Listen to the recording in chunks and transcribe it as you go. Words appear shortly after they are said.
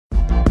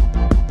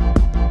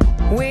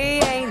We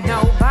ain't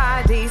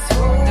nobody's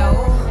fool.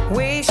 No.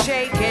 We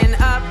shaking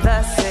up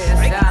the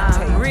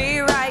system.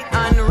 Rewrite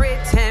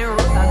unwritten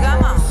rules.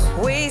 Come on.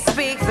 We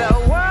speak, the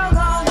world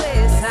gon'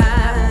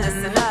 listen.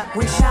 Listen up.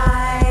 We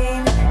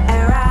shine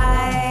and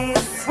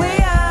rise. We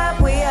up,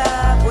 we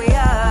up, we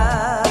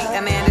up. The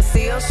Amanda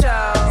Seales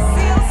Show.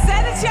 Seales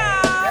said it,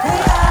 y'all. We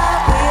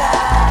up, we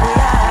up, we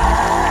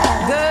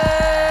up.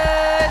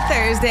 Good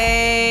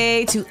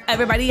Thursday to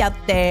everybody out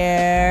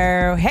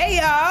there. Hey,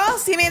 y'all.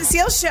 It's the Amanda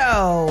Seales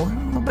Show.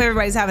 Hope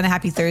everybody's having a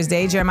happy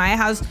Thursday. Jeremiah,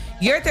 how's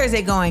your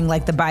Thursday going,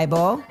 like the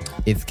Bible?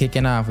 It's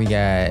kicking off. We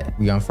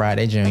on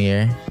Friday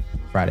Junior.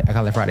 I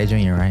call it Friday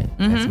Junior, right?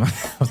 Mm-hmm.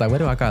 I was like, what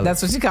do I call it?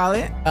 That's what you call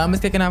it? It's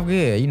kicking off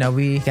good. You know,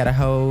 we got a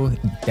whole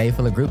day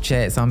full of group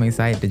chat, so I'm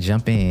excited to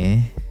jump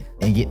in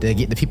and get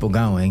the people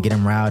going, get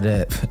them riled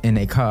up in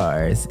their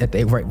cars at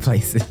their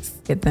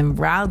workplaces. Get them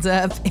riled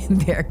up in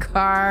their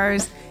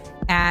cars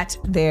at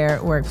their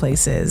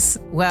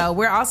workplaces. Well,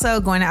 we're also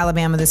going to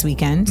Alabama this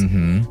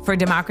weekend for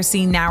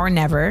Democracy Now or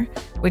Never,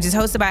 which is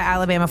hosted by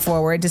Alabama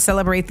Forward to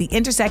celebrate the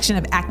intersection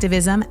of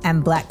activism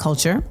and Black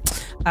culture.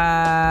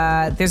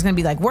 There's going to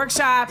be like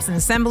workshops and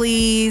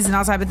assemblies and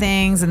all type of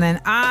things. And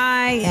then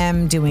I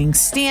am doing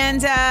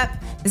stand-up.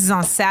 This is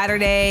on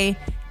Saturday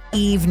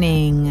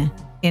evening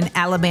in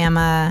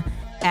Alabama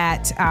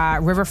at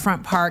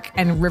Riverfront Park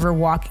and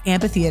Riverwalk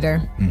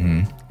Amphitheater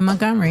in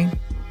Montgomery.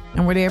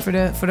 And we're there for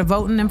the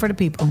voting and for the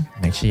people.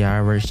 Make sure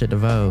y'all register to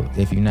vote.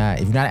 If you're not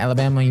in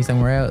Alabama and you're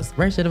somewhere else,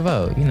 register to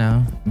vote. You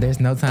know,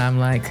 there's no time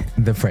like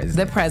the present.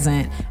 The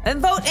present.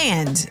 And vote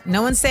and.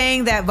 No one's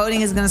saying that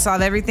voting is going to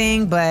solve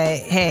everything, but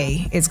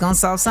hey, it's going to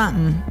solve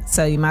something.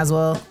 So you might as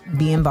well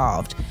be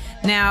involved.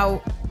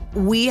 Now,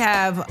 we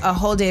have a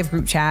whole day of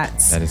group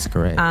chats. That is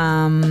correct.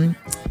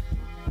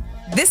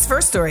 This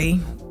first story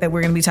that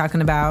we're going to be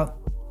talking about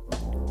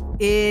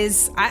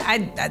is,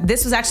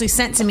 this was actually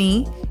sent to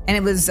me, and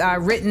it was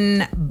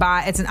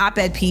it's an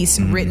op-ed piece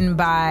written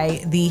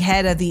by the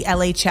head of the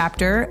LA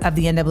chapter of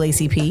the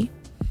NAACP,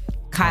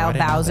 Kyle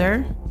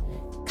Bowser.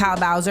 Kyle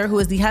Bowser, who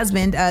is the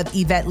husband of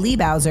Yvette Lee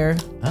Bowser,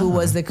 who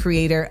was the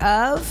creator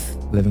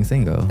of Living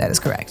Single. That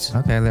is correct.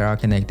 Okay, they're all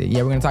connected.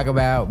 Yeah, we're going to talk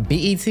about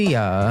BET,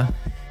 y'all.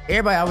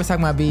 Everybody always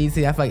talking about BET.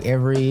 I feel like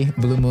every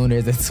blue moon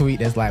there's a tweet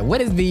that's like,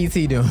 what is BET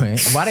doing?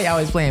 Why they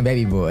always playing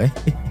Baby Boy?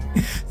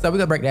 So we're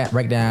gonna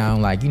break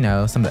down like, you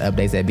know, some of the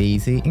updates at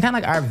BET and kind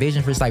of like our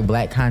vision for just like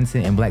Black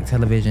content and Black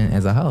television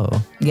as a whole.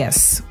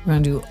 Yes, we're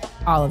gonna do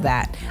all of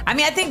that. I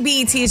mean, I think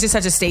BET is just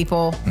such a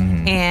staple,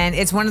 and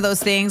it's one of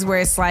those things where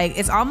it's like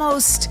it's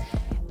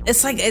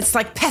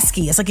like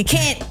pesky. It's like you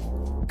can't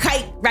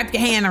wrap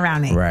your hand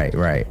around it.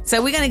 Right.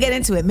 So we're going to get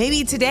into it.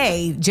 Maybe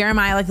today,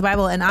 Jeremiah, like the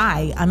Bible, and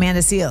I, Amanda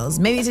Seales,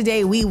 maybe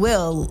today we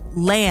will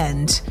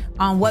land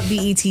on what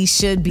BET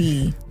should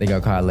be. They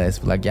gonna call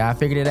us like, y'all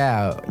figured it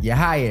out. You're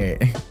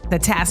hired. The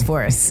task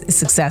force is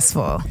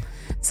successful.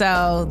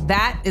 So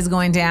that is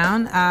going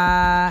down.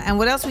 And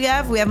what else we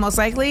have? We have Most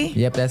Likely.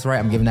 Yep, that's right.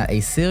 I'm giving out a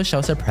Seales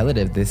Show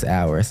superlative this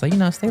hour. So, you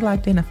know, stay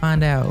locked in to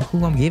find out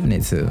who I'm giving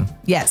it to.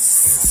 Yes.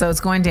 So it's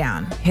going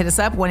down. Hit us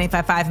up,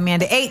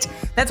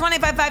 1-855-AMANDA-8. That's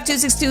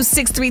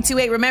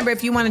 1-855-262-6328. Remember,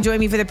 if you want to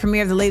join me for the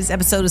premiere of the latest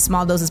episode of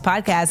Small Doses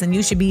Podcast, then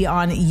you should be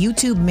on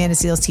YouTube Amanda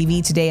Seales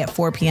TV today at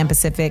 4 p.m.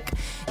 Pacific,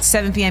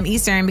 7 p.m.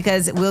 Eastern,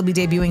 because we'll be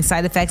debuting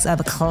Side Effects of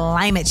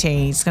Climate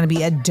Change. It's going to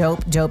be a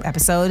dope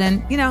episode.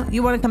 And, you know,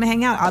 you want to come and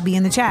hang out, I'll be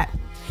in the chat.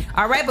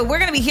 All right, but we're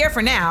going to be here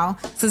for now,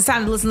 so it's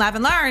time to listen, laugh,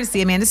 and learn. It's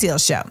the Amanda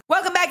Seales Show.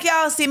 Welcome back,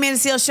 y'all. It's the Amanda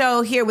Seales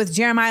Show here with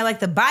Jeremiah Like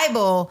the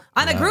Bible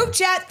on a group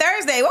chat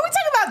Thursday. What we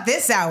talking about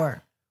this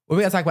hour? Well,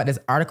 we got to talk about this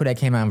article that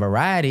came out in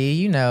Variety.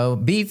 You know,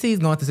 BET is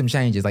going through some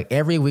changes. Like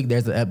every week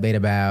there's an update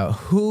about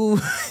who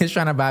is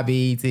trying to buy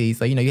BET.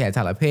 So, you know, you had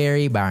Tyler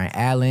Perry, Byron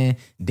Allen,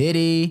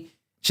 Diddy,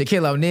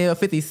 Shaquille O'Neal,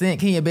 50 Cent,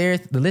 Kenya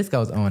Barris. The list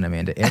goes on,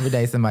 Amanda. Every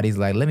day somebody's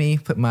like, let me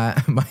put my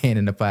hand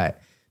in the pot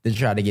to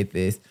try to get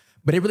this.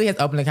 But it really has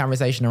opened the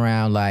conversation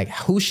around like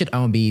who should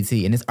own BET.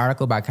 And this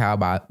article by Kyle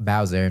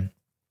Bowser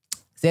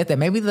said that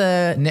maybe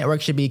the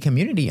network should be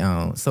community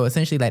owned. So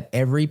essentially that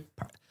every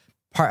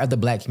part of the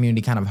Black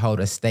community kind of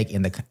hold a stake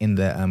in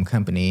the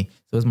company.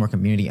 So it's more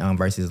community owned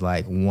versus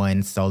like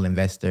one sole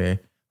investor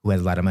who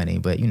has a lot of money.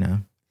 But you know,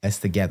 us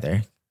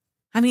together.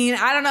 I mean,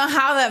 I don't know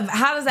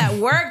how does that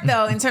work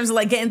though in terms of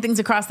like getting things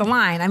across the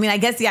line. I mean, I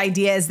guess the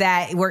idea is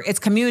that it's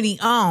community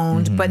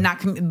owned, but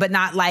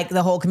not like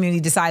the whole community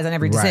decides on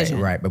every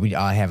decision. Right. But we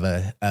all have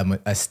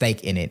a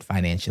stake in it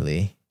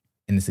financially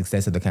in the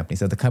success of the company.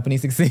 So if the company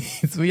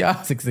succeeds, we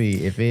all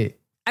succeed.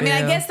 I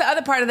guess the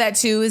other part of that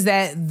too is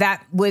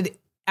that would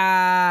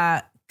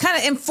kind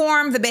of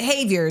inform the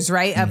behaviors,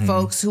 right, of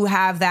folks who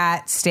have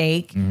that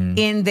stake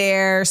in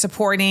their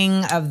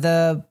supporting of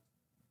the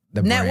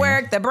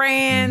network, the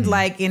brand,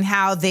 like in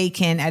how they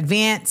can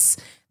advance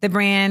the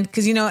brand.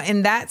 Because, you know,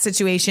 in that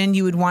situation,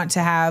 you would want to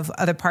have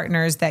other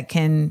partners that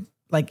can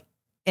like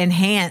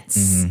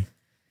enhance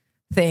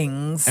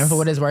things. And for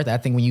what it's worth, I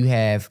think when you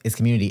have it's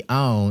community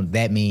owned,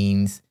 that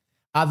means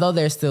although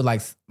there's still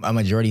like a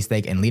majority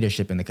stake in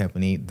leadership in the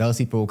company, those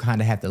people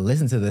kind of have to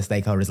listen to the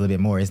stakeholders a little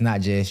bit more. It's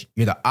not just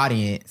you're the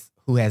audience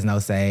who has no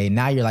say.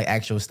 Now you're like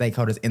actual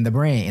stakeholders in the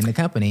brand, in the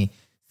company.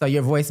 So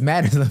your voice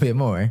matters a little bit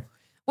more.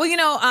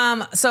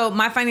 Well, so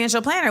my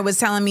financial planner was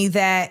telling me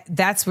that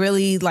that's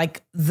really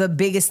like the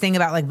biggest thing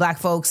about like Black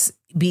folks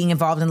being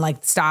involved in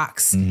like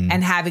stocks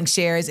and having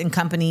shares in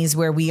companies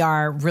where we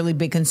are really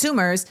big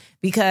consumers,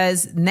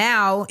 because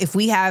now if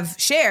we have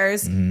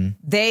shares,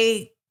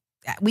 we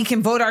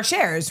can vote our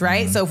shares,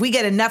 right? So if we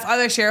get enough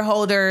other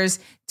shareholders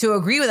to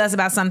agree with us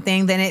about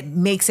something, then it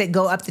makes it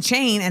go up the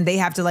chain and they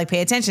have to like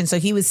pay attention. So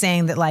he was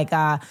saying that like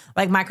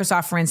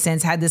Microsoft, for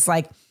instance, had this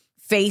like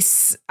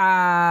face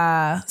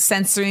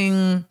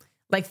censoring,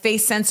 like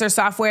face sensor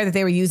software that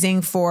they were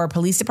using for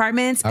police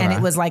departments. And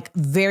it was like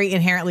very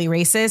inherently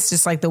racist,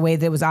 just like the way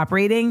that it was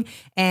operating.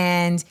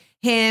 And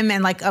him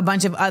and like a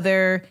bunch of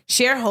other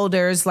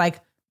shareholders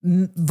like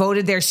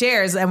voted their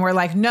shares and were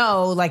like,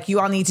 no, like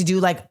you all need to do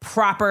like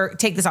proper,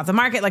 take this off the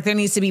market. Like there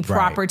needs to be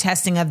proper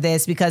testing of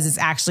this because it's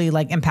actually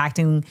like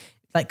impacting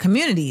like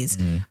communities.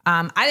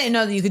 I didn't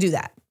know that you could do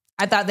that.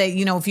 I thought that,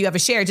 if you have a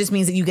share, it just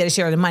means that you get a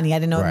share of the money. I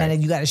didn't know it meant that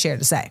you got a share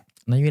to say.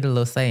 No, you get a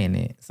little say in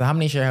it. So how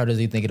many shareholders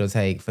do you think it'll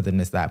take for them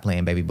to stop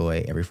playing Baby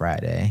Boy every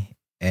Friday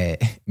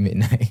at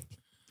midnight?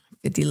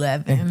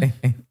 50-11.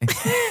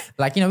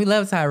 Like, we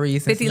love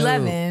Tyrese and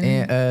 50-11.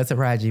 and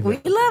Taraji. We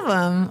love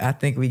them. I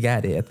think we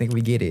got it. I think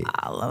we get it.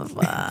 All of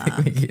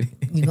them.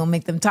 You gonna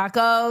make them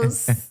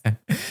tacos?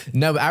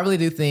 No, but I really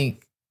do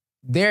think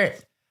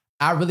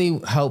I really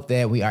hope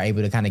that we are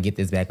able to kind of get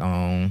this back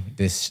on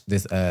this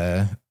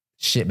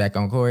shit back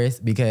on course,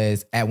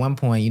 because at one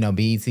point,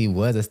 BET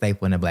was a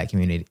staple in the black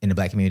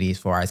community as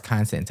far as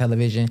content and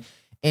television.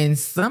 And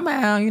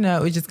somehow,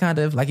 it's just kind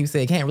of, like you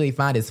said, can't really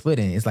find its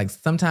footing. It's like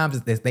sometimes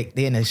they're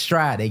in a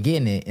stride, they're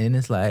getting it, and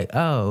it's like,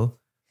 oh,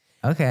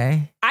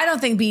 okay. I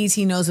don't think BET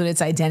knows what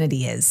its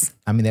identity is.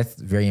 I mean, that's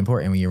very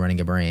important when you're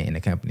running a brand in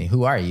a company.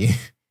 Who are you?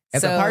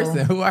 As a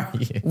person, who are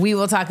you? We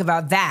will talk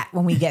about that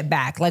when we get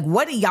back. Like,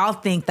 what do y'all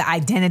think the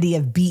identity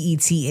of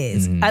BET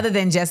is, other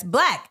than just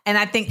Black? And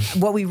I think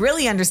what we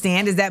really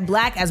understand is that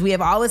Black, as we have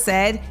always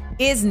said,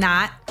 is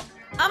not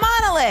a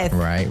monolith.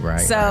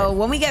 Right. So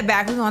when we get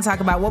back, we're going to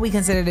talk about what we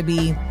consider to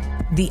be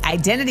the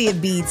identity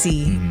of BET.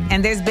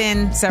 And there's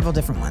been several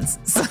different ones.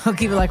 So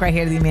keep it like right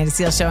here to the Amanda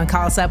Seales Show and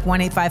call us up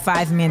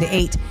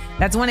 1-855-AMANDA-8.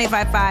 That's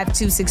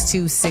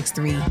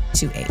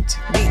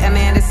 1-855-262-6328. The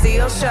Amanda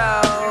Seales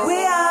Show.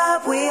 We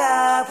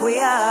up.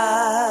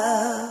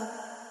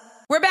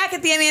 We're back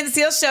at the Amanda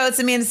Seales Show. It's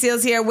Amanda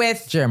Seales here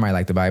with Jeremiah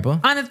Like the Bible.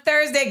 On a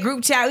Thursday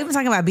group chat. We've been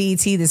talking about BET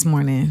this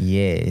morning.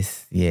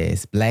 Yes.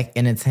 Black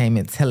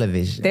entertainment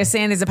television. They're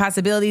saying there's a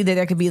possibility that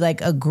there could be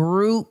like a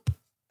group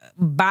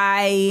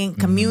buying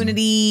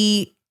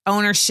community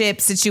ownership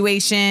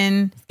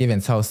situation.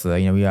 Given Tulsa,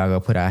 we all go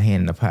put our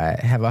hand in the pot.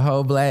 Have a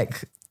whole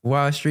Black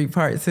Wall Street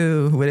Part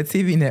 2 with a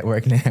TV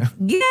network now.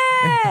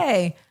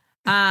 Yay!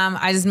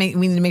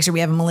 We need to make sure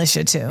we have a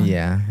militia too.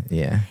 Yeah.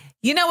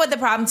 You know what the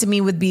problem to me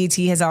with BET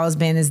has always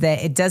been is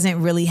that it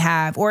doesn't really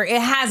have, or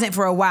it hasn't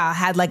for a while,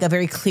 had like a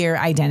very clear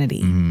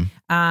identity. And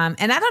I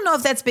don't know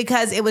if that's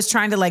because it was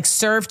trying to like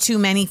serve too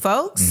many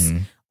folks,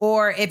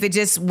 or if it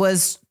just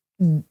was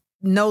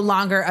no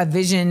longer a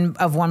vision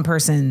of one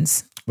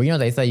person's. Well,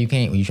 they say you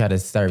can't, when you try to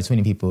serve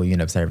 20 people, you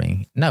end up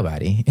serving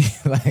nobody.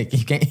 Like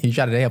you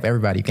try to help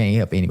everybody, you can't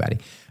help anybody.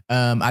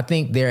 I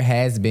think there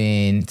has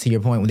been, to your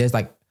point, when there's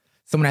like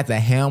someone at the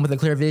helm with a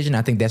clear vision,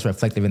 I think that's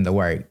reflective in the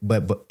work.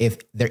 But if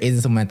there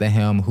isn't someone at the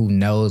helm who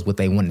knows what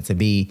they want it to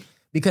be,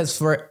 because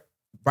for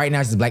right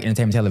now it's just Black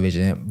entertainment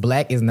television.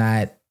 Black is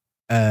not,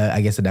 I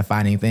guess, a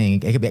defining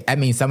thing. It could be,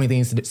 so many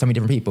things to so many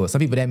different people. Some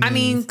people that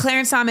means,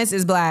 Clarence Thomas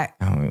is Black.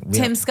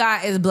 Tim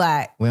Scott is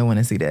Black. We don't want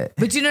to see that.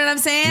 But you know what I'm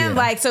saying? Yeah.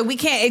 Like, so you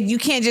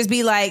can't just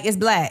be like, it's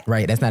Black.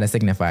 Right. That's not a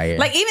signifier.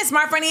 Like even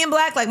Smart, Funny, and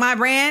Black, like my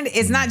brand,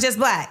 is not just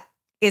Black.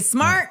 It's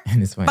smart,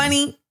 and it's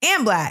funny,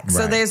 and Black. Right.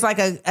 So there's like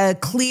a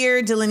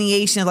clear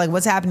delineation of like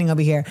what's happening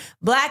over here.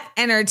 Black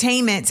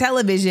entertainment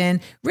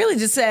television really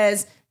just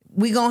says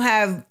we gonna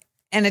have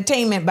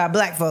entertainment by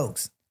Black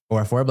folks.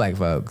 Or for Black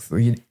folks.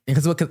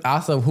 Because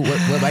also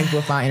what Black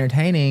people find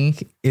entertaining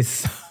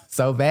is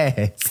so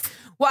bad.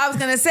 Well, I was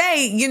gonna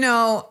say,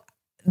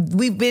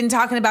 we've been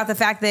talking about the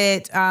fact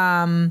that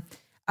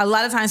a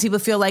lot of times people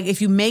feel like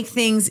if you make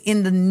things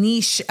in the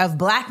niche of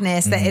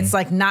Blackness, that it's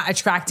like not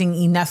attracting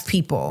enough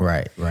people.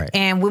 Right.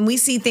 And when we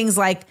see things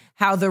like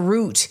how The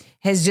Root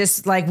has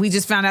just like, we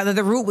just found out that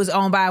The Root was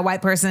owned by a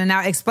white person and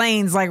now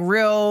explains like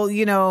real,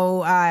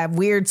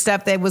 weird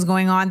stuff that was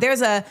going on.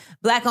 There's a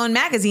Black owned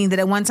magazine that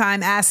at one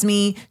time asked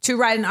me to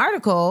write an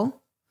article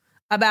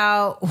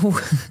about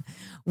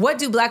what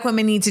do Black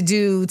women need to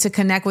do to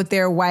connect with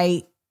their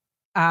white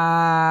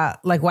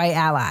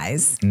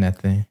allies.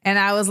 Nothing. And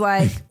I was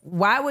like,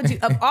 why would you,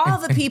 of all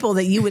the people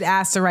that you would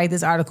ask to write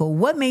this article,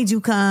 what made you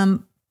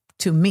come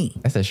to me?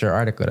 That's a short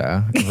article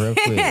though. Real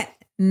quick.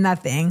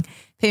 Nothing.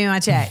 Pay me my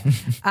check.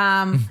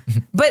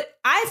 But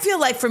I feel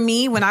like for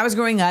me, when I was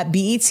growing up,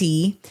 BET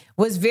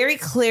was very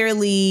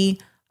clearly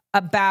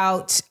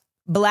about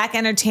Black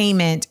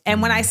entertainment.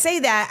 And when I say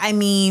that, I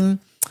mean,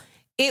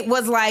 it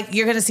was like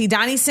you're going to see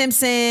Donnie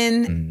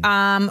Simpson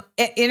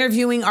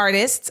interviewing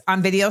artists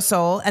on Video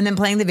Soul and then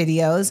playing the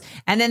videos.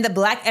 And then the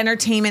Black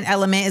entertainment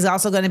element is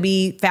also going to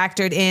be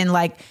factored in.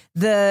 Like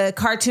the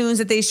cartoons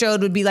that they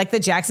showed would be like the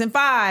Jackson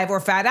 5 or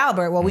Fat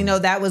Albert. Well, we know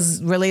that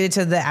was related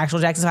to the actual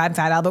Jackson 5.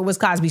 Fat Albert was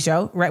Cosby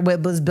Show, right?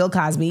 It was Bill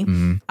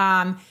Cosby.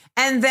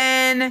 And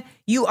then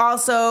you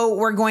also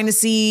were going to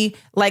see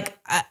like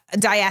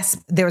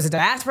there was a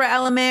diaspora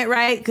element,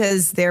 right?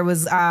 Because there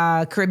was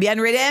Caribbean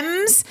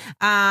Rhythms.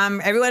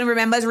 Everyone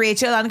remembers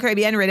Rachel on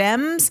Caribbean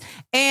Rhythms.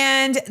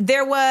 And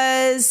there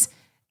was,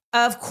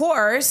 of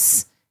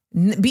course,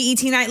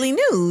 BET Nightly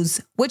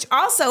News, which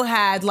also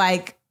had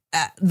like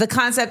the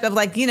concept of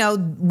like,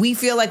 we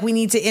feel like we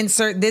need to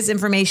insert this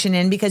information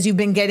in because you've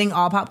been getting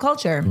all pop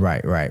culture.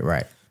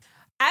 Right.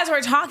 As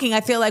we're talking,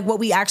 I feel like what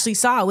we actually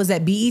saw was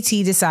that BET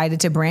decided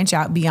to branch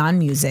out beyond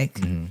music.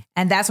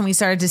 And that's when we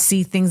started to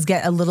see things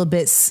get a little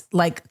bit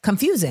like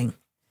confusing.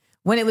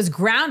 When it was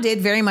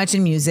grounded very much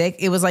in music,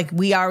 it was like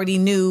we already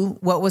knew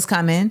what was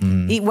coming,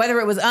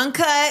 whether it was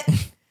Uncut,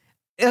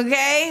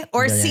 okay,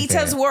 or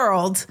Sita's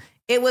World.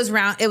 It was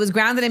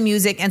grounded in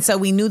music. And so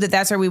we knew that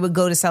that's where we would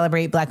go to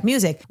celebrate Black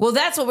music. Well,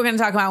 that's what we're going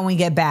to talk about when we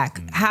get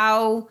back.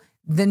 How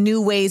the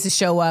new ways to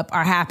show up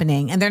are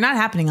happening, and they're not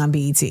happening on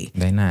BET.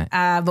 They're not.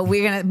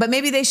 But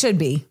maybe they should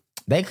be.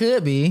 They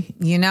could be.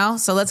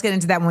 So let's get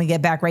into that when we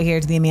get back right here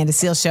to the Amanda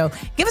Seales Show.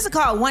 Give us a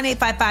call,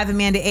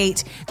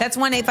 1-855-AMANDA-8. That's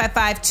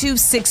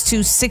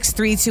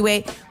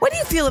 1-855-262-6328. What do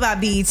you feel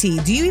about BET?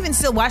 Do you even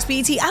still watch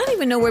BET? I don't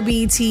even know where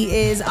BET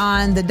is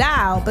on the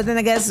dial, but then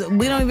I guess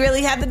we don't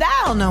really have the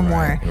dial no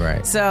more.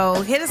 Right.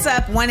 So hit us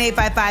up,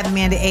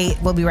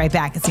 1-855-AMANDA-8. We'll be right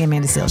back. It's the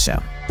Amanda Seales Show.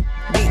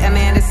 The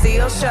Amanda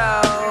Seales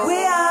Show. We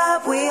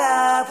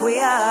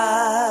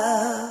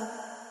up.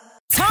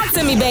 Talk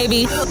to me,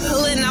 baby. Talk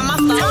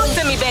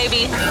to me,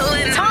 baby.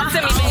 Talk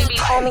to me, baby.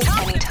 Call me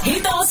anytime.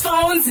 Hit those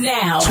phones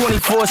now.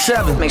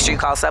 24/7. Make sure you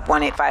call us up,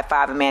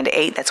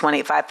 1-855-AMANDA-8. That's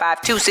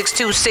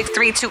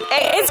 1-855-262-6328.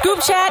 It's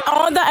group chat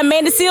on the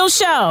Amanda Seales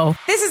Show.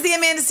 This is the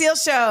Amanda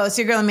Seales Show. It's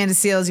your girl, Amanda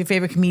Seales, your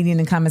favorite comedian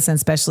and common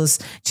sense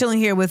specialist, chilling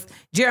here with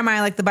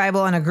Jeremiah Like the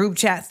Bible on a group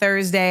chat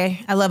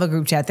Thursday. I love a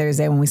group chat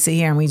Thursday when we sit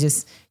here and we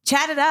just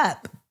chat it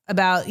up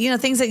about,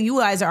 things that you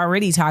guys are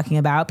already talking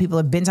about. People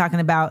have been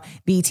talking about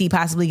BET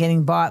possibly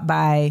getting bought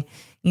by,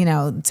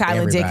 Tyler,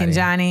 everybody. Dick, and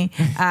Johnny,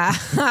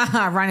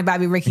 Ronnie,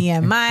 Bobby, Ricky,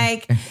 and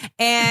Mike.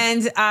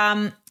 And,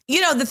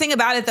 the thing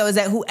about it, though, is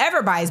that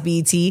whoever buys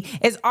BET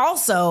is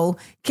also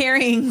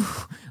carrying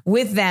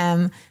with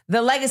them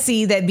the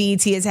legacy that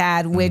BET has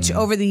had, which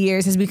over the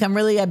years has become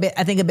really a bit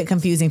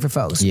confusing for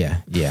folks. Yeah.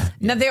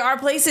 Now, there are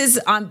places,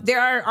 there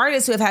are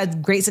artists who have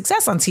had great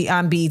success on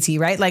BET,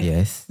 right? Like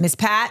Miss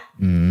Pat,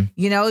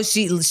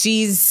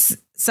 she's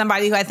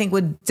somebody who I think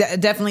would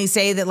definitely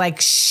say that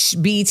like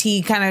BET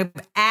kind of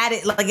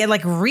added,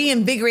 like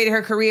reinvigorated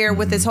her career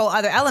with this whole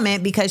other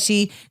element because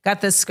she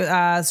got the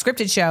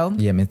scripted show.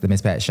 Yeah, the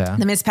Miss Pat Show.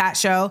 The Miss Pat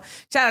Show.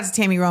 Shout out to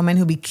Tammy Roman,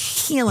 who be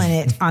killing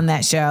it on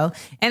that show.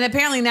 And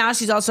apparently now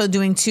she's also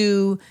doing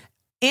 2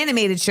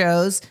 animated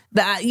shows.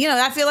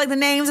 I feel like the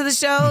names of the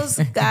shows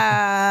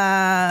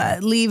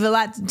leave a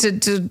lot to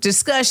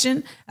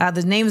discussion.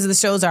 The names of the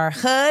shows are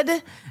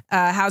HUD,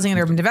 Housing and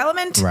Urban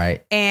Development,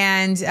 right,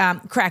 and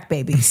Crack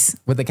Babies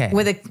with the K.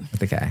 With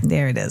the K.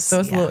 There it is. So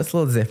it's a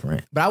little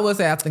different. But I will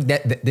say I think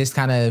that this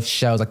kind of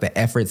shows like the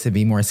effort to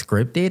be more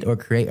scripted or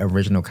create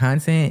original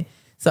content.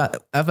 So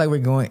I feel like we're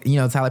going.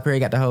 Tyler Perry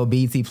got the whole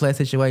BET Plus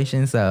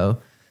situation, so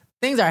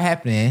things are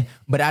happening.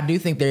 But I do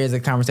think there is a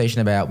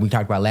conversation about, we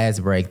talked about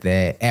last break,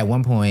 that at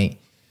one point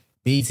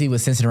BET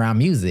was centered around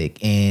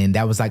music, and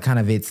that was like kind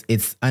of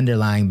its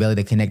underlying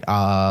ability to connect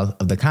all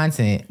of the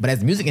content. But as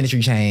the music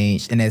industry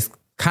changed and as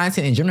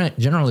content in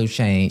generally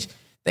changed,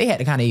 they had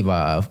to kind of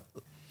evolve.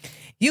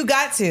 You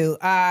got to.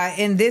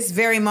 In this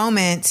very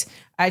moment,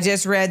 I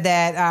just read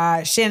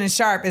that Shannon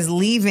Sharpe is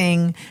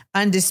leaving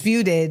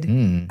Undisputed.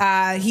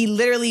 He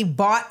literally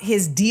bought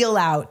his deal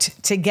out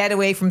to get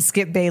away from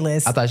Skip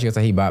Bayless. I thought you were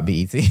saying he bought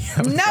BET.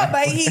 No,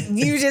 but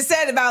you just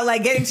said about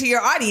like getting to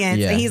your audience.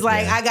 Yeah, and he's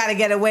like, I got to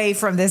get away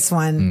from this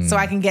one so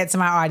I can get to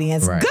my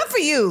audience. Right. Good for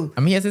you. I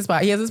mean, he has his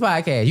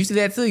podcast. You see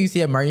that too? You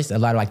see emergence a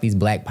lot of like these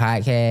Black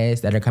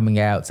podcasts that are coming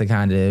out to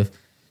kind of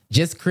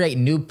just create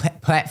new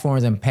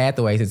platforms and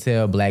pathways to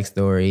tell Black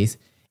stories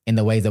in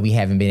the ways that we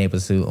haven't been able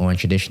to on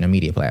traditional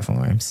media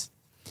platforms.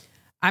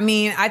 I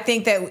mean, I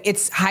think that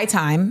it's high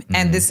time,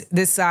 and this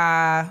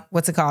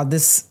what's it called?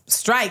 This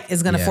strike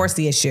is going to force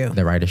the issue.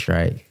 The writer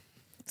strike.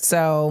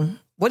 So,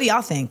 what do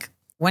y'all think?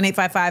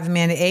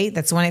 1-855-AMANDA-8.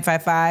 That's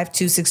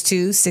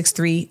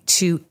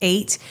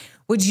 1-855-262-6328.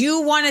 Would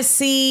you want to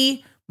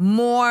see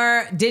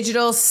more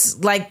digital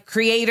like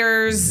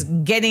creators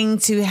getting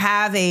to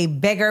have a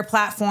bigger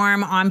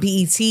platform on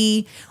BET?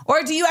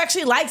 Or do you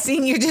actually like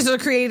seeing your digital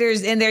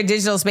creators in their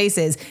digital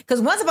spaces?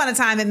 Because once upon a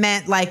time it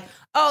meant like,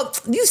 oh,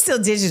 you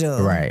still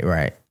digital.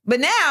 Right.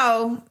 But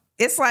now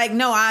it's like,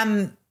 no,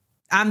 I'm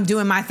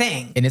doing my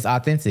thing. And it's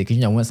authentic.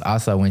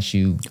 Once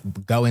you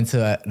go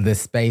into the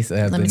space of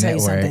the network. Let me tell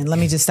you something. Let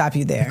me just stop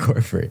you there. Go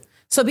for it.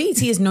 So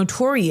BET is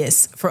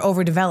notorious for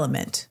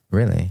overdevelopment.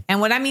 Really? And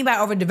what I mean by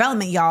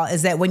overdevelopment, y'all,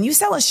 is that when you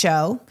sell a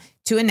show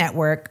to a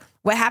network,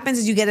 what happens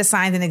is you get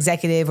assigned an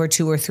executive or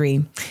 2 or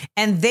 3,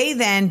 and they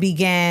then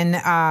begin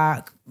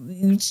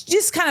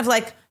just kind of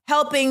like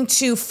helping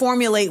to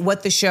formulate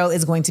what the show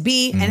is going to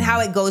be and how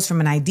it goes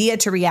from an idea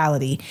to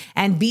reality.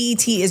 And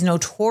BET is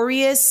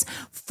notorious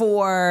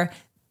for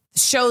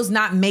shows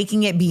not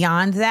making it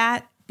beyond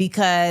that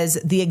because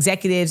the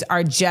executives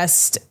are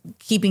just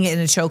keeping it in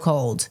a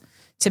chokehold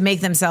to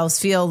make themselves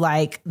feel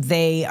like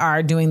they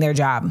are doing their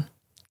job.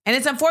 And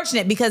it's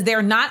unfortunate because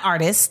they're not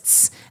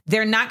artists.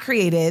 They're not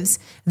creatives.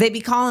 They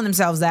be calling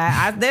themselves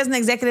that. There's an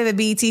executive at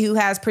BET who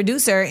has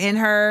producer in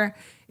her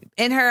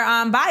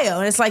bio.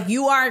 And it's like,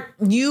 you are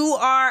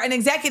an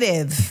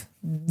executive.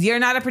 You're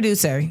not a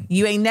producer.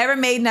 You ain't never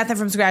made nothing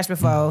from scratch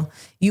before.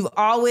 You've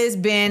always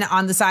been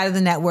on the side of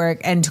the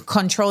network and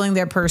controlling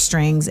their purse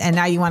strings. And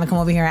now you want to come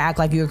over here and act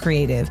like you're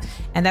creative.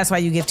 And that's why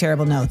you give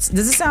terrible notes.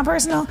 Does it sound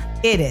personal?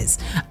 It is.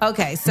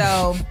 Okay.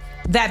 So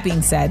that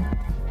being said,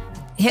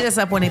 hit us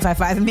up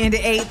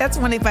 1-855-AMANDA-8. That's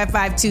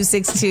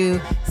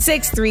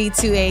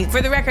 1-855-262-6328.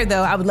 For the record,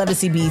 though, I would love to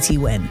see BET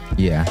win.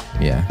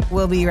 Yeah.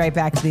 We'll be right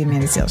back to the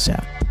Amanda Seales Show.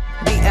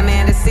 The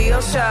Amanda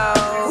Seales Show.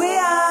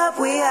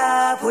 We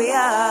up.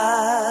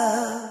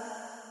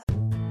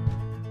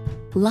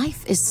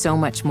 Life is so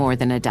much more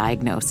than a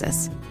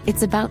diagnosis.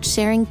 It's about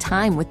sharing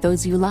time with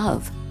those you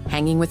love,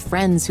 hanging with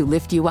friends who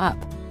lift you up,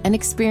 and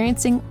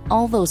experiencing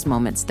all those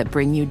moments that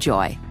bring you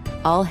joy.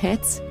 All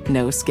hits,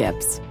 no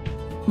skips.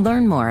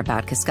 Learn more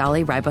about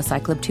Kisqali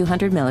Ribociclib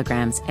 200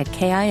 milligrams at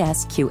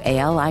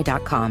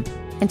KISQALI.com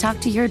and talk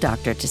to your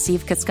doctor to see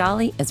if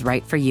Kisqali is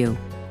right for you.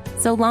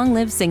 So long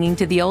live singing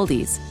to the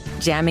oldies,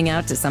 jamming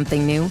out to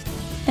something new,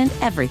 and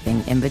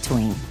everything in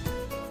between.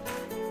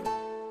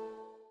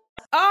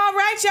 All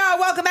right, y'all.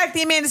 Welcome back to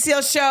the Amanda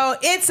Seales Show.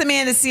 It's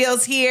Amanda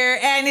Seales here,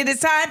 and it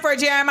is time for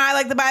Jeremiah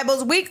Like the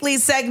Bible's weekly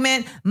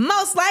segment,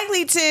 Most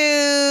Likely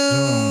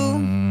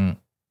To.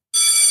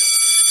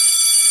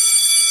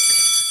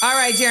 All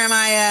right,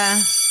 Jeremiah,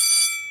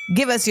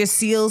 give us your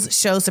Seales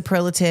Show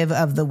superlative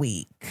of the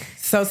week.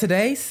 So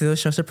today's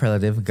Seales Show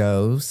superlative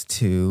goes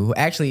to,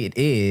 actually it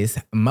is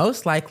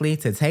most likely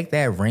to take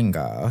that ring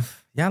off.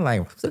 Y'all like,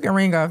 who took a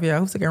ring off? Yeah,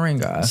 who took a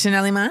ring off?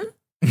 Chanel Iman?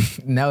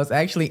 No, it's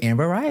actually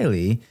Amber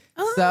Riley.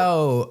 Oh.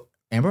 So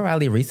Amber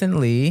Riley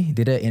recently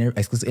did an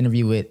exclusive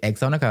interview with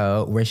X on the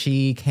Code where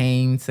she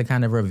came to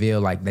kind of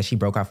reveal like that she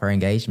broke off her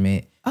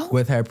engagement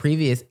with her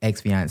previous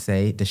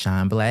ex-fiance,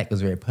 Deshaun Black. It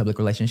was a very public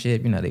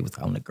relationship. You know, they was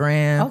on the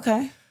gram.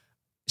 Okay.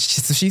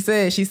 So she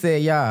said,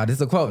 y'all, this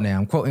is a quote now.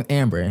 I'm quoting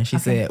Amber. And she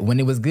said, when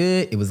it was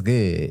good, it was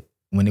good.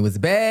 When it was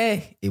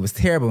bad, it was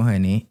terrible,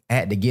 honey. I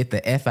had to get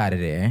the F out of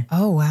there.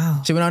 Oh,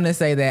 wow. She went on to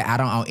say that I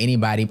don't owe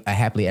anybody a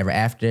happily ever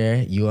after.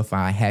 You will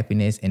find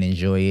happiness and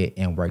enjoy it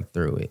and work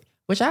through it.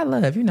 Which I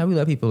love. You know, we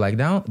love people like,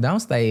 don't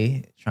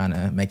stay trying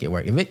to make it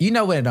work. If it, you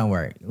know when it don't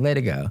work, let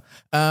it go.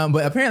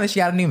 But apparently she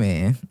got a new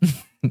man.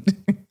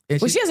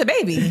 Well, she has a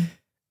baby.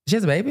 She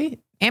has a baby?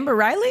 Amber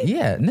Riley?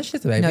 Yeah, no, she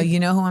has a baby. No, you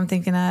know who I'm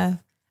thinking of?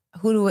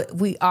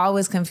 We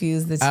always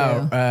confuse the two?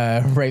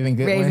 Raven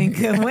Goodwin. Raven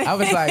Goodwin. I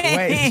was like,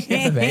 wait, she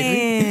has a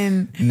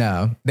baby?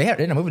 No. They're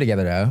in a movie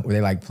together though, where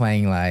they like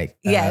playing like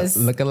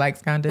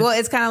lookalikes kind of. Well,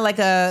 it's kind of like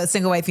a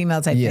single white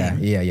female type thing.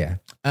 Yeah.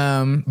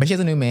 But she has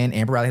a new man.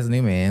 Amber Riley has a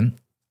new man.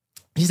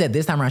 She said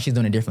this time around she's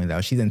doing it differently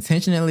though. She's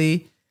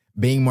intentionally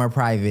being more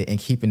private and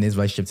keeping this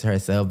relationship to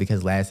herself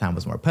because last time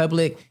was more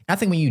public. And I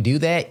think when you do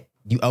that,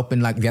 you open,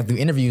 like, you have to do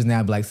interviews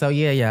now, be like, so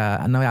yeah,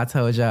 I know I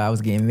told y'all I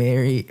was getting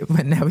married,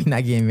 but now we're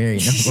not getting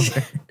married no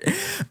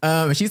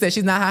more. She said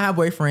she's not her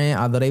boyfriend,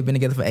 although they've been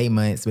together for 8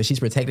 months, but she's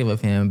protective of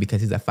him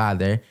because he's a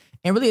father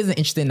and really isn't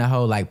interested in the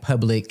whole, like,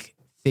 public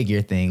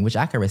figure thing, which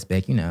I can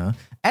respect, you know.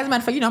 As a matter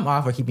of fact, you know, I'm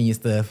all for keeping your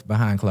stuff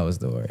behind closed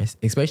doors,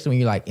 especially when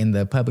you're, like, in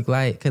the public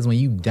light, because when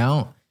you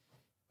don't,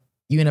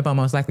 you end up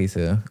almost likely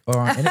to.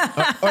 Or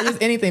just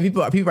anything.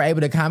 People are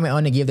able to comment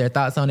on and give their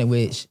thoughts on it,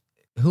 which,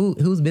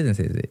 whose business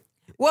is it?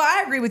 Well,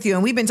 I agree with you.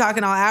 And we've been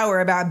talking all hour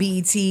about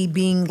BET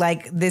being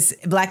like this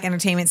Black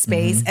entertainment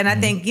space. And I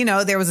think, you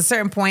know, there was a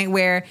certain point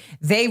where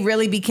they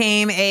really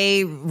became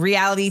a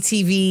reality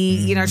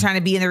TV, you know, trying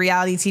to be in the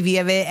reality TV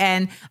of it.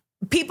 And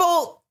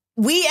people,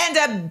 we end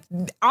up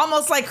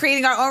almost like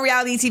creating our own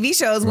reality TV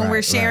shows when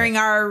we're sharing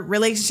our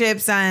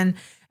relationships on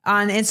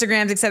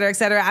Instagrams, et cetera, et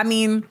cetera. I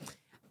mean,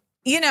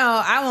 you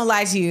know, I won't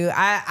lie to you.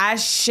 I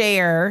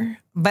share,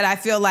 but I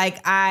feel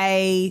like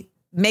I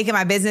make it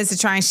my business to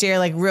try and share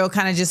like real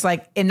kind of just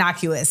like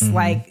innocuous,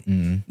 we're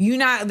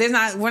not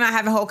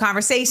having whole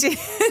conversations.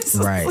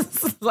 Right.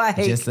 Like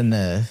just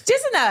enough.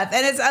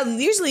 And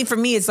it's usually for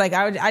me, it's like,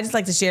 I just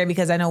like to share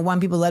because I know one,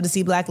 people love to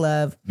see Black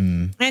love.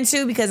 And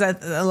two, because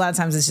a lot of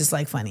times it's just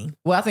like funny.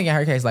 Well, I think in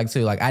her case, like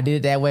too, like I did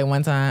it that way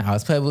one time. I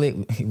was public.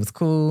 It was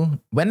cool.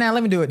 But now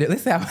let me do it.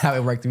 Let's see how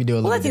it worked. We do a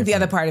little Well, I think the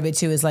other part of it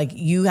too is like,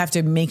 you have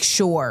to make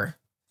sure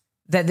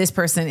that this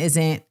person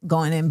isn't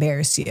going to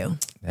embarrass you.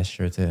 That's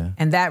true too.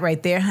 And that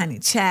right there, honey,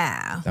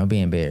 child. Don't be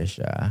embarrassed,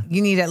 y'all.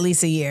 You need at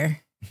least a year.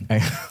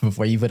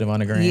 Before you put them on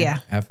the gram? Yeah.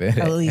 I feel that.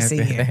 At least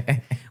a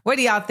year. What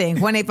do y'all think?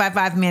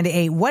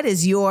 1-855-AMANDA-8. What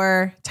is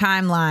your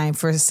timeline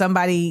for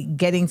somebody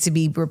getting to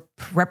be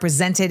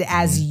represented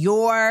as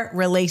your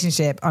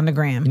relationship on the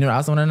gram? You know what I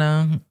also want to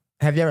know?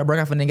 Have you ever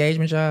broke off an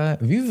engagement, y'all?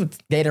 If you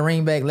gave a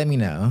ring back, let me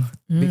know.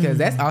 Because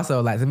that's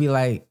also like, to be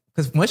like,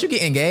 because once you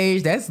get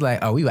engaged, that's like,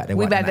 oh, we about to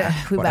walk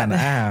down the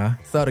aisle.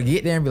 So to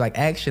get there and be like,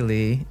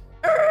 actually,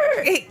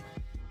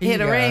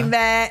 hit a ring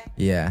back.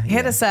 Yeah.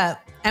 Hit us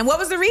up. And what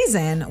was the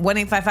reason?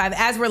 1-855,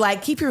 as we're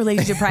like, keep your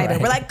relationship private.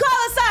 Right. We're like, call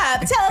us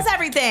up. Tell us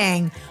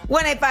everything.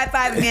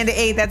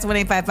 1-855-AMANDA-8. That's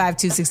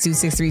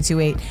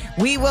 1-855-262-6328.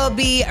 We will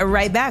be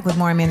right back with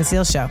more Amanda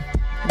Seales Show.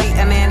 The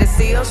Amanda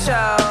Seales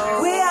Show.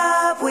 We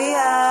up, we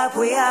up,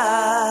 we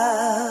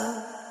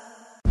up.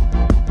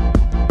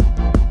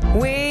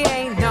 We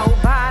ain't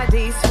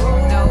nobody's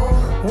fool.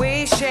 No.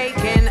 We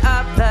shaking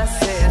up the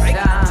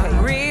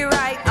system.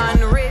 Rewrite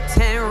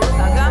unwritten rules.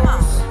 Come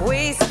on.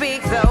 We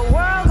speak the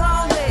world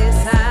gon'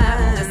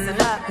 listen.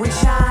 Listen up. We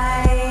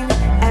shine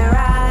and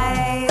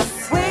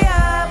rise. We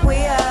up,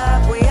 we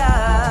up, we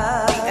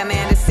up. The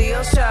Amanda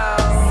Seales Show.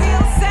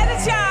 Seales said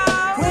it,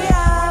 y'all. We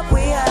up,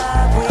 we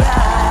up, we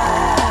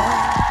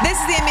up. This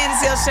is the Amanda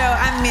Seales Show.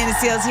 I'm Amanda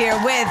Seales here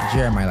with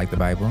Jeremiah Like the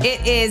Bible.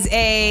 It is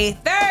a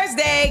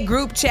Thursday,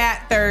 group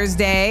chat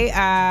Thursday.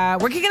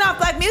 We're kicking off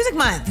Black Music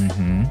Month.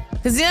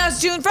 Because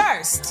it's June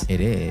 1st.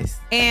 It is.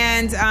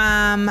 And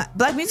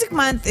Black Music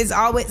Month is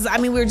always,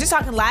 we were just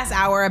talking last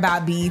hour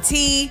about BET.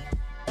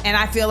 And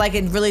I feel like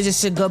it really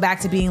just should go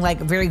back to being like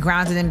very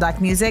grounded in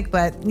Black music.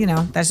 But,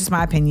 that's just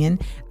my opinion.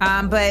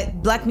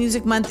 But Black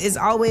Music Month is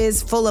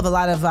always full of a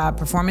lot of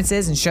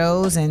performances and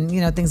shows and,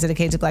 things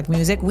dedicated to Black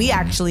music. We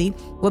actually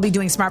will be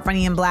doing Smart,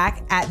 Funny, and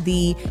Black at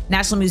the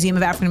National Museum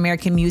of African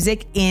American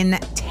Music in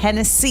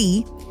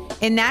Tennessee.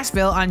 In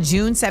Nashville on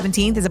June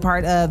 17th as a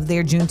part of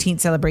their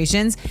Juneteenth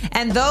celebrations.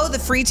 And though the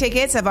free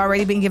tickets have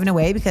already been given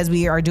away because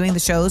we are doing the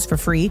shows for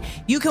free,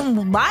 you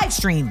can live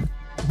stream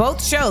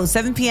both shows,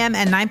 7 p.m.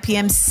 and 9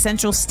 p.m.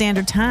 Central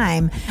Standard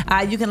Time.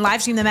 You can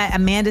live stream them at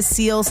Amanda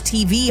Seales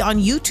TV on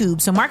YouTube.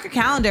 So mark your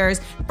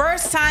calendars.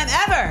 First time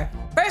ever.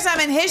 First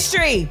time in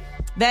history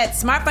that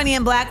Smart, Funny,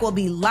 and Black will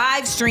be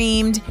live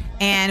streamed.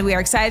 And we are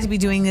excited to be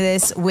doing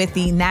this with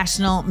the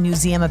National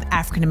Museum of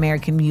African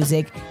American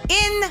Music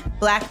in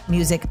Black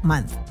Music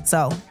Month.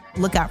 So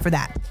look out for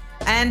that.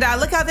 And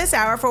look out this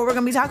hour for what we're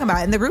going to be talking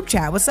about in the group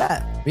chat. What's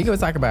up? We can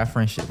talk about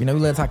friendship. We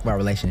love to talk about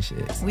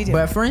relationships. We do.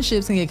 But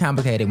friendships can get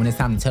complicated when it's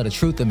time to tell the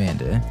truth,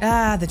 Amanda.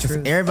 The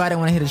truth. Everybody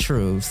want to hear the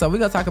truth. So we're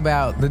going to talk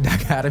about the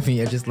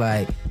dichotomy of just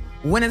like,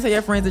 when to tell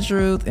your friends the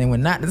truth and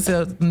when not to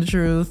tell them the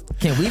truth.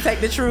 Can we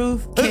take the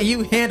truth? Can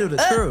you handle the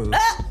truth?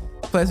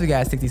 Plus, we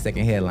got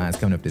 60-second headlines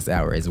coming up this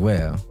hour as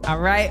well. All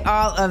right,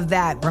 all of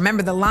that.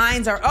 Remember, the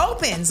lines are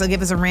open, so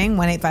give us a ring,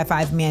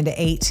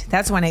 1-855-AMANDA-8.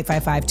 That's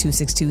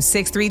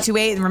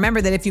 1-855-262-6328. And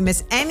remember that if you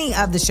miss any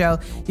of the show,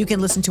 you can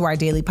listen to our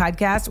daily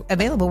podcast,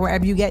 available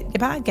wherever you get your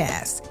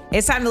podcasts.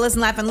 It's time to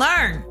listen, laugh, and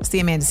learn. It's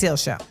the Amanda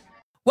Seales Show.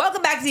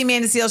 Welcome back to the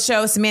Amanda Seales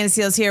Show. It's Amanda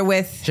Seales here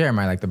with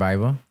Jeremiah Like the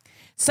Bible.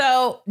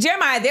 So,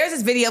 Jeremiah, there's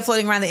this video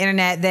floating around the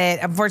internet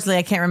that unfortunately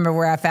I can't remember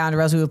where I found,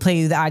 or else we would play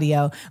you the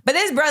audio. But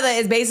this brother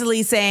is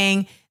basically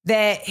saying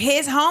that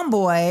his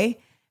homeboy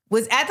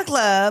was at the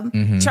club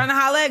trying to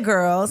holler at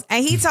girls,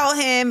 and he told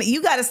him,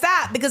 you got to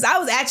stop because I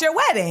was at your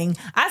wedding.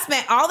 I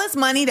spent all this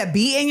money to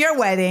be in your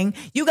wedding.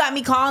 You got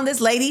me calling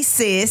this lady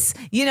sis,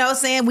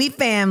 saying we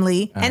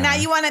family. And now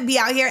you want to be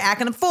out here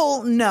acting a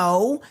fool.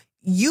 No,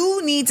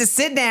 you need to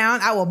sit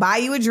down. I will buy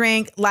you a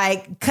drink,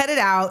 cut it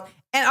out.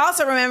 And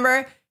also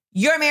remember,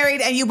 you're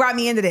married and you brought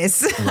me into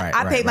this.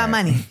 I paid my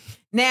money.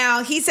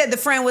 Now, he said the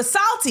friend was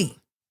salty.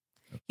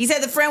 He said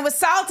the friend was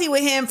salty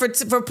with him for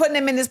putting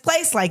him in this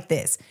place like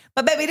this.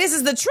 But baby, this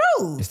is the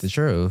truth. It's the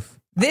truth.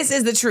 This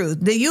is the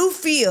truth. Do you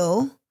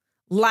feel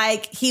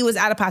like he was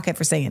out of pocket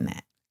for saying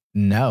that?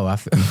 No.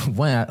 Like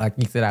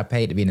you said, I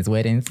paid to be in his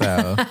wedding. So,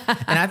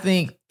 and I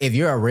think if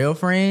you're a real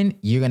friend,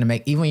 you're going to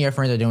make, even when your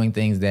friends are doing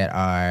things that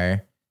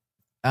are,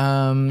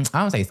 I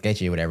don't say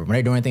sketchy or whatever, when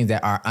they're doing things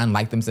that are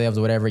unlike themselves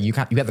or whatever, you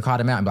have to call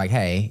them out and be like,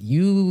 hey,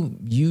 you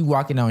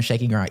walking on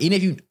shaky ground.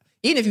 Even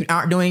if you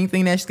aren't doing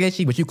anything that's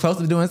sketchy, but you close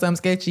to doing something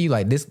sketchy,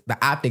 like this, the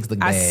optics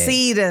look bad. I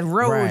see the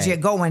road you're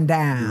going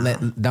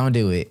down. Don't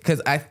do it.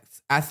 Because I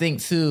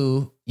think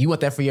too, you want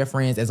that for your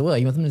friends as well.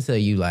 You want them to tell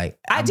you like,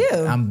 I do.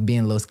 I'm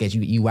being a little sketchy.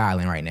 You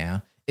wilding right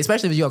now.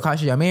 Especially if it's gonna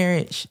cost you your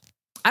marriage.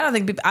 I don't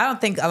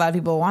think a lot of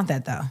people want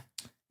that though.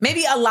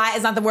 Maybe a lot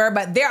is not the word,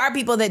 but there are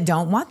people that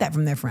don't want that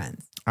from their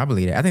friends. I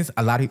believe that. I think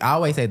a lot of people, I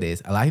always say this,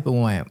 a lot of people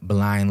want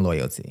blind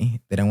loyalty.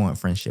 They don't want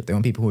friendship. They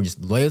want people who are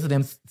just loyal to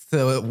them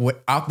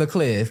off the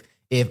cliff.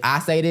 If I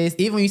say this,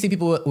 even when you see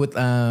people with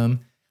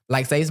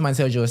like say somebody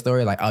tells you a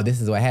story like, oh,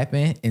 this is what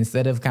happened,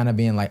 instead of kind of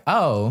being like,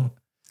 oh.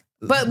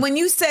 But when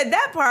you said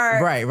that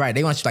part. Right.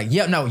 They want you like,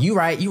 yeah, no, you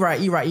right.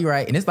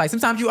 And it's like,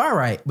 sometimes you are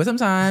right. But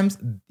sometimes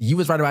you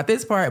was right about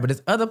this part, but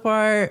this other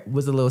part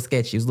was a little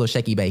sketchy. It was a little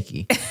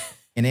shaky-bakey.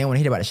 And they don't want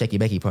to hear about the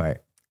shaky-bakey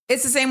part.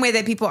 It's the same way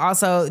that people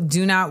also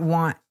do not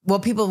want,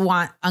 people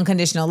want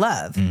unconditional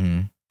love.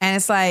 Mm-hmm. And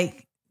it's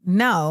like,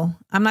 no,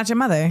 I'm not your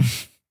mother.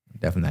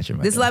 Definitely not your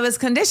mother. This love is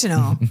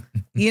conditional.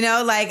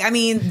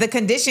 The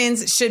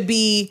conditions should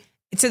be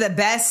to the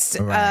best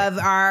of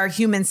our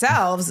human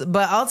selves.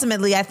 But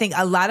ultimately, I think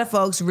a lot of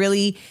folks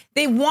really,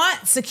 they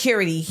want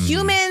security.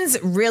 Humans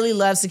really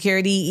love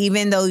security,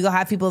 even though you'll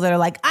have people that are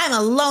like, I'm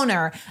a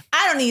loner.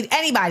 I don't need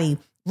anybody.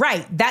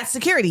 Right. That's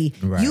security.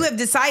 Right. You have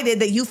decided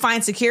that you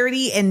find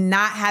security in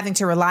not having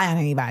to rely on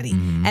anybody.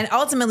 And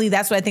ultimately,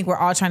 that's what I think we're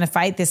all trying to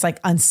fight, this like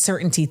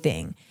uncertainty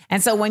thing.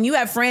 And so when you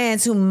have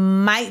friends who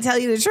might tell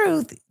you the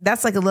truth,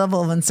 that's like a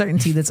level of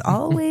uncertainty that's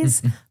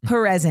always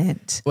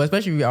present. Well,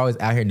 especially if you're always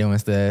out here doing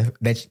stuff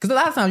because a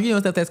lot of times you're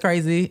doing stuff that's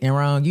crazy and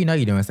wrong. You know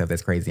you're doing stuff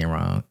that's crazy and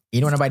wrong. You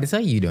don't want nobody to tell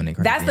you you're doing it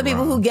crazy. That's the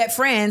people who get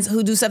friends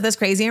who do stuff that's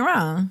crazy and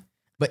wrong.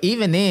 But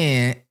even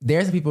then,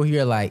 there's people who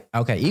are like,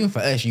 okay, even for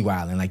us, you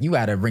wilding. Like, you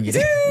got to bring it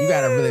in. You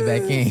got to reel it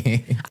back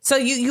in. So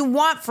you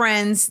want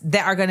friends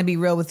that are going to be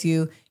real with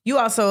you. You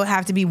also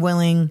have to be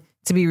willing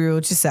to be real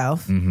with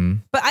yourself.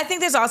 But I think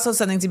there's also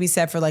something to be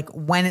said for like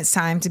when it's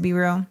time to be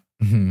real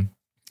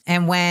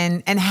and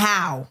when and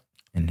how.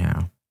 And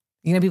how.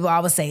 You know, people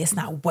always say it's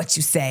not what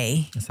you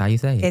say. It's how you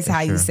say it. It's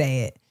how you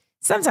say it.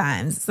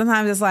 Sometimes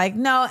it's like,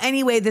 no,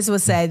 any way this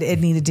was said, it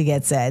needed to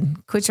get said.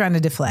 Quit trying to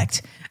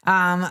deflect.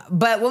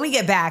 But when we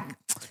get back,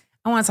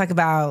 I want to talk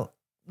about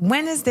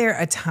when is there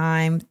a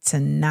time to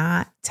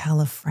not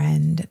tell a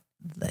friend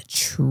the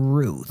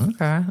truth?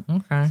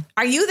 Okay.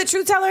 Are you the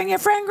truth teller in your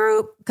friend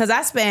group? Because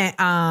I spent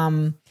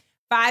 5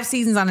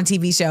 seasons on a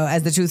TV show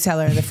as the truth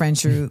teller in the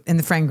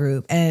friend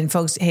group, and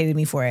folks hated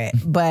me for it.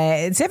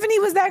 But Tiffany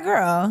was that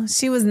girl.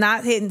 She was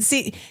not hitting.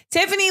 See,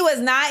 Tiffany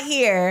was not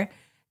here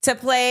to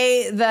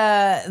play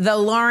the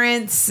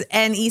Lawrence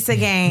and Issa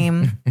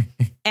game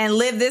and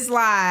live this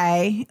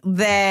lie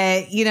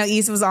that, you know,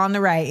 Issa was on the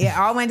right. It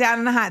all went down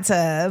in the hot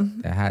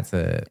tub. The hot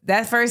tub.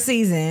 That first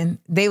season,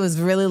 they was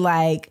really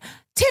like,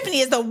 Tiffany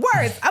is the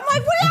worst. I'm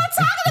like, what are y'all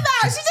talking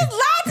about? She just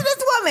lied to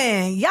this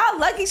woman. Y'all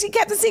lucky she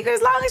kept the secret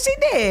as long as she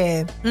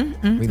did.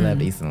 We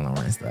loved Issa and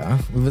Lawrence, though.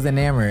 We was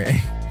enamored.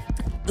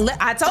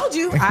 I told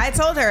you. I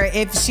told her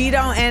if she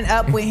don't end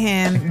up with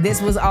him,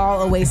 this was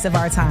all a waste of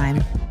our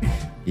time.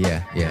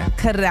 Yeah.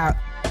 Cut it out.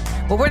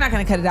 Well, we're not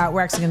going to cut it out.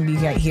 We're actually going to be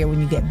right here when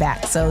you get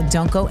back. So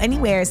don't go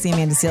anywhere. It's the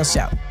Amanda Seales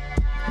Show.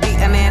 The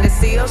Amanda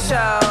Seales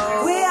Show.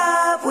 We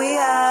up.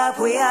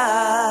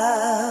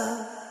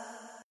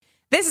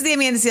 This is the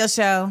Amanda Seales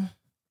Show.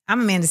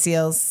 I'm Amanda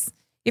Seales.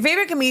 Your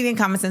favorite comedian,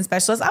 common sense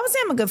specialist. I would say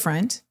I'm a good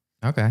friend.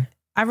 Okay.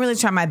 I really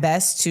try my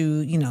best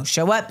to, you know,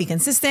 show up, be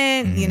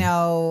consistent, you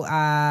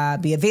know,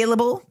 be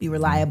available, be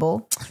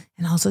reliable,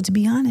 and also to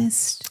be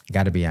honest.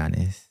 Got to be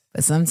honest.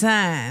 But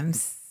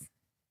sometimes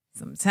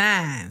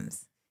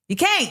you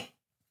can't.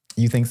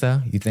 You think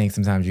so? You think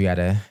sometimes you got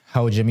to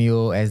hold your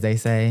mule, as they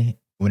say,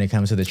 when it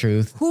comes to the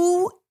truth?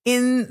 Who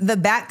in the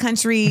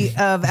backcountry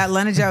of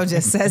Atlanta,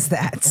 Georgia says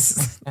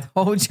that?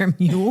 Hold your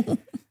mule.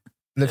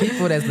 The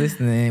people that's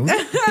listening,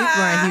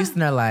 people in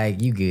Houston are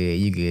like, you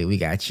good. We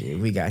got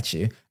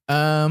you.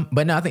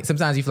 But no, I think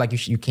sometimes you feel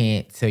like you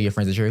can't tell your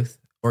friends the truth,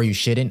 or you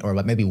shouldn't, or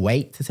like maybe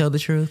wait to tell the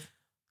truth.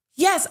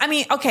 Yes. I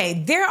mean,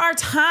 okay, there are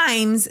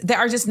times that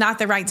are just not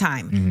the right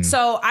time.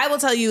 So I will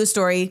tell you a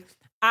story.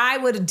 I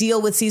would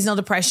deal with seasonal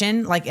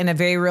depression like in a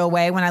very real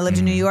way when I lived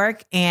in New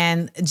York,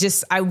 and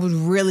just I would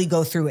really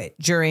go through it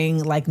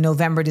during like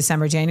November,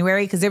 December,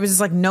 January, because there was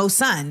just like no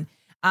sun.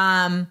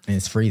 And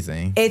it's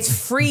freezing.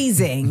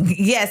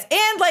 Yes.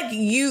 And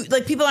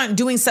like people aren't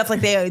doing stuff like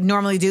they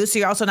normally do. So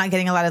you're also not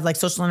getting a lot of like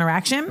social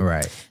interaction.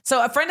 Right.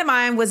 So a friend of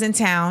mine was in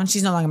town.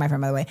 She's no longer my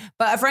friend, by the way,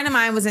 but a friend of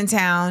mine was in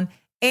town.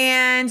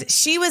 And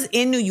she was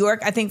in New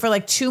York, I think, for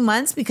like 2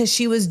 months because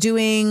she was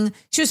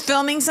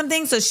filming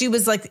something. So she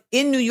was like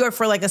in New York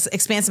for like an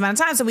expansive amount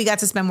of time. So we got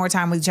to spend more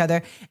time with each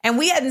other. And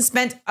we hadn't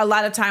spent a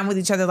lot of time with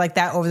each other like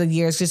that over the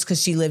years just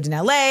because she lived in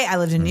LA. I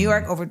lived in New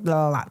York over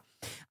blah, blah,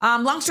 blah.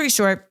 Long story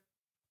short,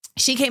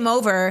 she came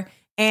over,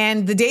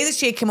 and the day that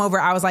she came over,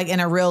 I was like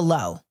in a real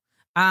low.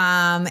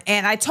 And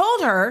I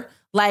told her,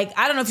 like,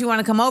 I don't know if you want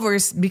to come over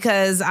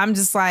because I'm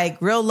just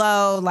like real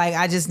low. Like,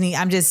 I'm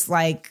just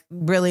like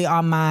really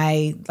on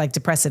my like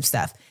depressive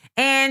stuff.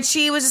 And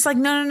she was just like,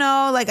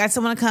 no. Like, I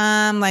still want to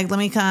come. Like, let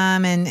me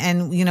come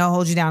and, you know,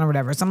 hold you down or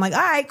whatever. So I'm like, all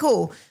right,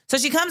 cool. So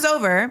she comes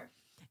over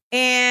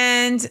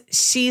and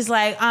she's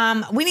like,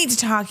 we need to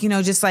talk, you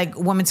know, just like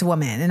woman to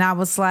woman. And I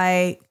was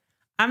like,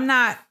 I'm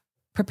not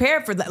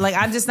prepared for that. Like,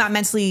 I'm just not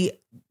mentally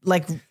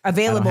like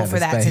available for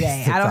that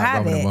today. I don't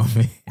have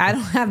it. I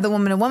don't have the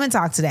woman to woman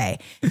talk today.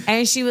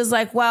 And she was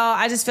like, well,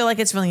 I just feel like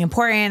it's really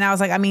important. And I was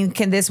like, I mean,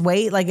 can this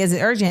wait? Like, is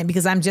it urgent?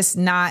 Because I'm just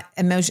not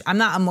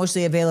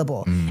emotionally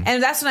available.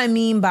 And that's what I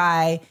mean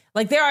by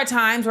like, there are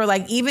times where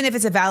like, even if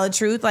it's a valid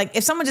truth, like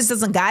if someone just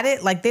doesn't got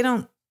it, like they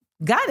don't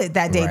got it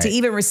that day to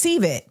even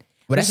receive it.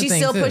 But she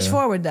still pushed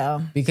forward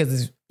though. Because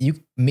it's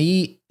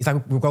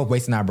like we're both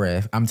wasting our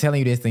breath. I'm telling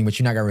you this thing, but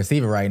you're not gonna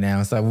receive it right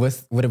now. So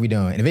what are we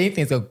doing? And if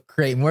anything, it's gonna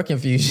create more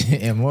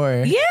confusion and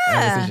more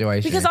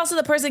situation. Because also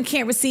the person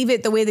can't receive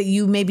it the way that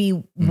you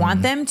maybe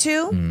want them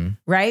to,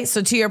 right?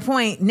 So to your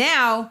point,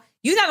 now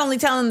you're not only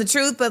telling the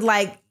truth, but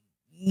like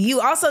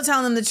you also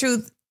telling them the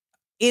truth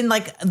in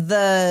like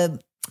the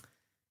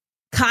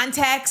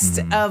context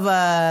of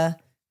a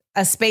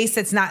space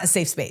that's not a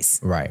safe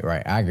space. Right.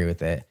 I agree with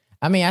that.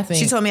 I mean, I think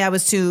she told me I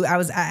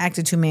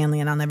acted too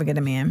manly and I'll never get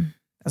a man.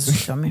 That's what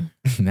she told me.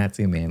 Not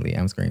too manly.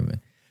 I'm screaming.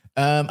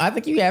 I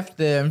think you have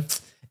to.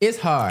 It's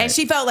hard. And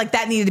she felt like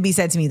that needed to be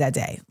said to me that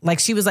day. Like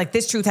she was like,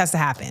 this truth has to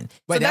happen.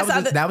 Wait, so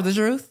that was the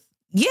truth?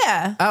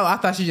 Yeah. Oh, I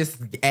thought she just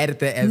added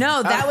that as...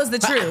 No, that was the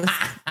truth.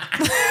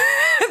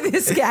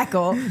 This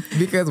cackle.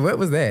 Because what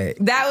was that?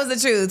 That was the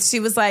truth.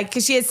 She was like,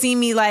 because she had seen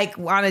me like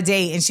on a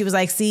date and she was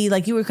like, see,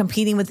 like you were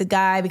competing with the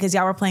guy because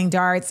y'all were playing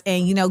darts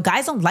and you know,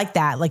 guys don't like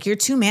that. Like you're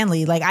too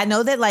manly. Like I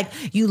know that like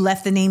you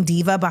left the name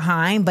diva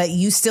behind, but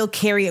you still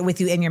carry it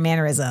with you in your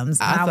mannerisms.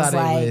 And I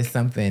thought it was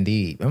something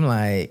deep. I'm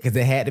like, because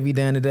it had to be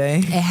done today.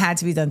 It had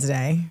to be done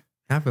today.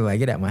 I feel like,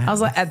 get out my house. I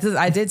was like,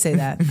 I did say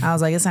that. I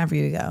was like, it's time for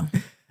you to go.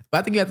 But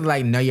I think you have to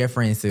like know your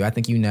friends too. I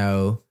think you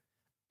know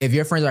if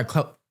your friends are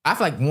close. I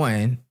feel like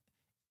one,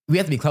 we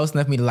have to be close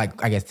enough for me to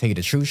like, I guess, tell you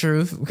the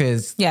truth.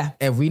 Because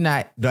if we don't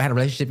have a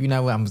relationship, you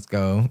know what, I'm just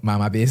go mind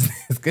my business.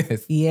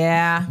 Because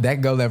that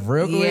can go left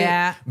real quick.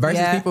 Yeah.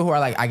 Versus people who are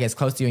like, I guess,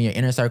 close to you in your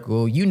inner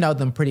circle, you know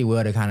them pretty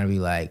well to kind of be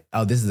like,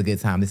 oh, this is a good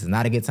time, this is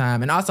not a good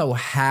time. And also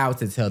how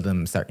to tell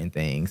them certain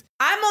things.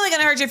 I'm only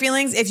going to hurt your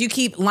feelings if you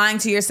keep lying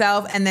to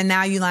yourself and then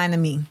now you lying to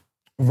me.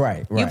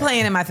 Right. You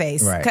playing in my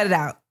face. Right. Cut it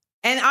out.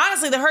 And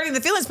honestly, the hurting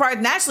the feelings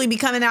part naturally be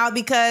coming out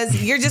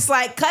because you're just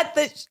like,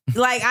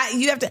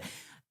 you have to.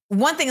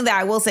 One thing that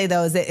I will say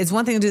though is that it's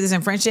one thing to do this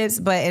in friendships,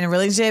 but in a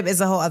relationship, it's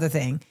a whole other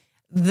thing.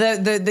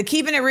 The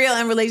keeping it real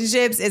in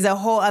relationships is a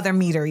whole other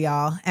meter,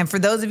 y'all. And for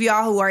those of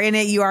y'all who are in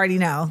it, you already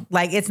know.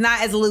 Like it's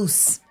not as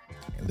loose.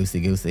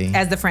 Loosey-goosey.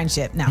 As the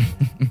friendship. No.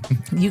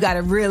 You got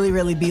to really,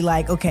 really be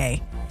like,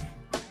 okay,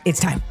 it's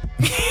time.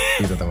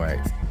 These are the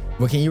words.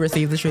 Well, can you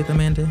receive the truth,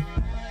 Amanda?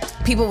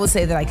 People will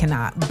say that I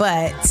cannot,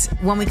 but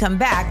when we come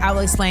back, I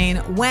will explain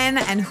when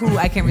and who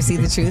I can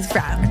receive the truth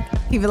from.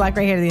 Keep it locked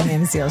right here to the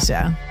Amanda Seales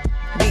Show.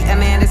 The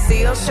Amanda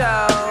Seales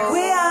Show.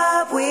 We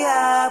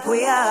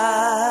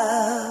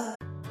up.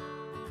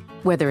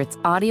 Whether it's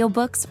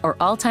audiobooks or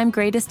all-time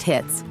greatest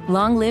hits,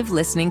 long live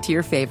listening to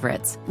your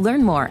favorites.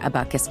 Learn more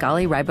about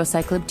Kisqali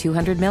Ribociclib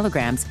 200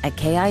 milligrams at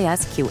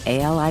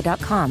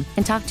KISQALI.com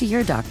and talk to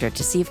your doctor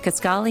to see if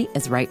Kisqali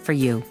is right for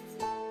you.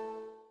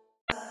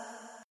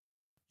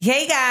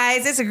 Hey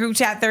guys, it's a group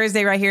chat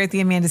Thursday right here at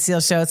the Amanda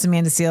Seales Show. It's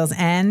Amanda Seales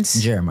and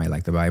Jeremiah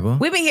Like the Bible.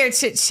 We've been here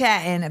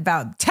chit-chatting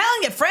about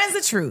telling your friends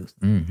the truth.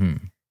 Mm-hmm.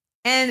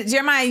 And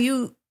Jeremiah,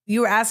 you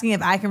were asking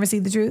if I can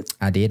receive the truth?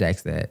 I did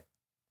ask that.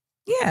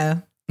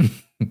 Yeah.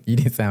 You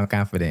didn't sound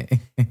confident.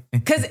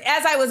 Because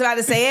as I was about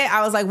to say it,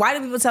 I was like, why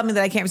do people tell me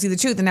that I can't receive the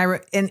truth?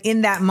 And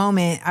in that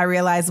moment, I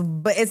realized,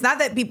 but it's not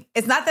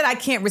that I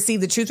can't receive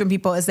the truth from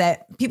people. It's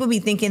that people be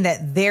thinking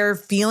that their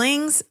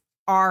feelings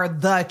are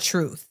the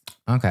truth.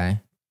 Okay.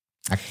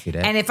 I can see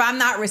that. And if I'm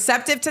not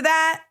receptive to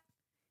that,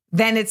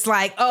 then it's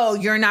like, oh,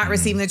 you're not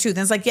receiving the truth.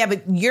 And it's like, yeah,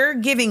 but you're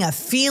giving a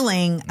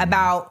feeling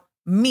about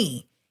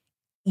me.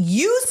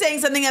 You saying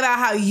something about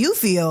how you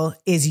feel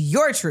is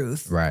your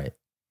truth. Right.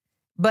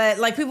 But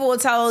like people will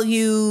tell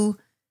you,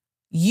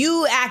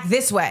 you act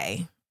this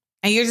way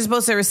and you're just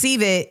supposed to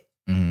receive it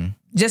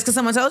just because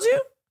someone told you?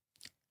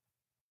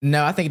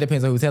 No, I think it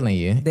depends on who's telling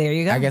you. There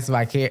you go. I guess if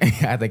I care, I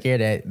have to care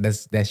that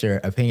that's your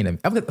opinion of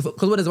me.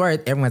 Because what it's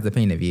worth, everyone has an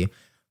opinion of you.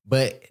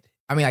 But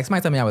I mean, like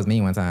somebody told me I was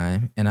mean one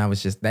time, and I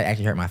was just, that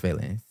actually hurt my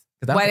feelings.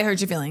 Why did it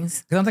hurt your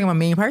feelings? Because I'm thinking I'm a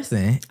mean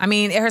person. I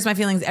mean, it hurts my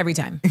feelings every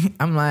time.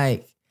 I'm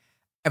like,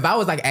 if I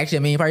was like actually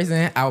a mean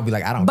person, I would be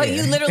like, I don't care. But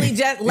you literally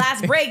just,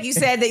 last break, you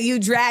said that you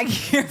drag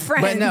your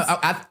friends. But no,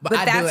 I do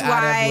it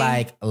out of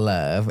like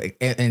love.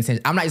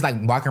 And I'm not just like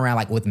walking around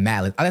like with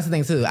malice. Oh, that's the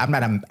thing too. I'm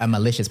not a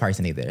malicious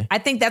person either. I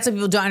think that's what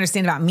people don't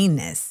understand about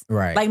meanness.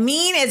 Right. Like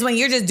mean is when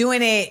you're just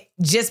doing it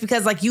just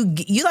because like you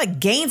like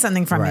gain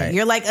something from it.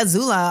 You're like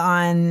Azula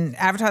on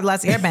Avatar: The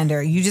Last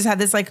Airbender. You just have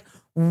this like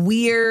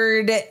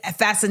weird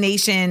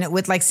fascination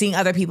with like seeing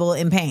other people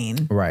in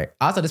pain. Right.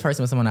 Also, this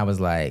person was someone I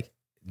was like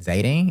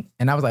dating,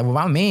 and I was like, well,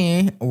 I'm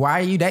mean.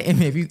 Why are you dating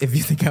me if you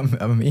think I'm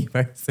a mean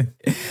person?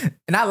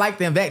 And I liked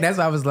them back. That's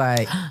why I was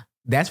like,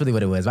 that's really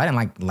what it was. If I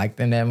didn't like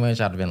them that much,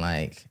 I'd have been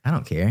like, I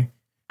don't care.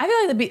 I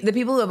feel like the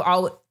people who have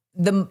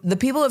the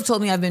people who have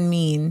told me I've been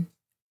mean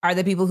are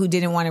the people who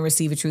didn't want to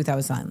receive a truth I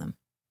was telling them.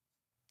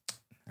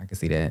 I can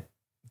see that.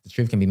 The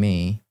truth can be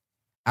mean.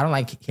 I don't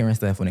like hearing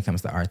stuff when it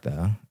comes to art,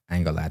 though. I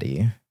ain't gonna lie to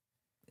you.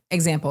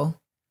 Example.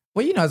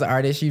 Well, you know, as an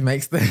artist, you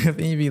make stuff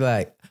and you be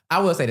like, I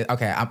will say that.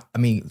 Okay,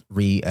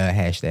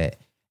 rehash that.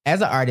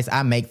 As an artist,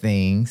 I make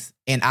things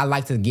and I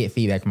like to get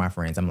feedback from my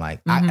friends. I'm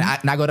like,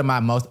 I go to my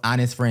most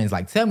honest friends,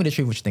 like, tell me the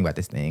truth what you think about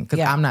this thing. Because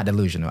I'm not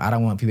delusional. I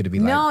don't want people to be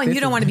like, no, and you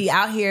don't want to be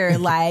out here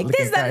like,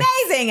 this is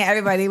amazing. And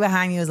everybody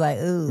behind you is like,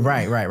 ooh.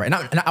 Right. And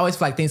I always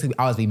feel like things could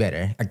always be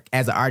better. Like,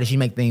 as an artist, you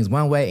make things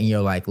one way in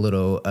your like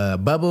little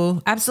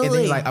bubble. Absolutely. And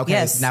then you're like,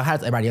 okay, now how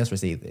does everybody else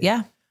receive it?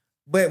 Yeah.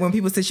 But when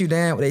people sit you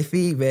down with their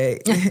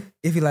feedback,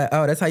 if you're like,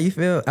 oh, that's how you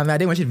feel? I mean, I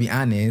didn't want you to be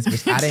honest,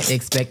 but I didn't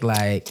expect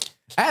like,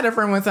 I had a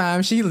friend one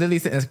time. She literally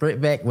sent a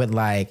script back with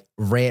like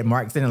red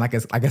marks in it, like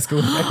a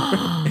school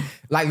paper.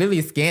 Like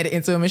literally scanned it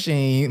into a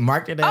machine,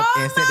 marked it up,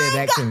 and sent it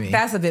back to me.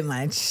 That's a bit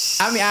much.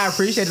 I mean, I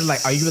appreciate it.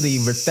 Like, are you really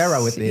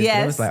thorough with this? Yes.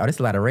 But it was like, oh, there's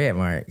a lot of red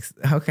marks.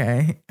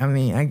 Okay. I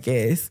mean, I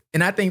guess.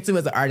 And I think too,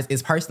 as an artist,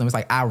 it's personal. It's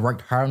like I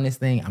worked hard on this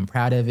thing. I'm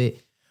proud of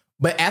it.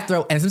 But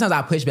and sometimes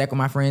I push back with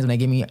my friends when they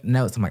give me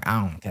notes. I'm like, I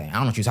don't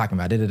know what you're talking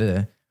about.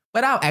 Da-da-da.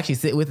 But I'll actually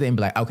sit with it and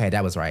be like, okay,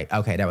 that was right.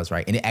 Okay, that was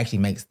right. And it actually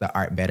makes the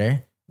art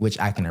better, which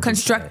I can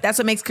appreciate. That's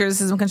what makes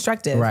criticism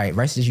constructive. Right.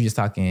 Versus you just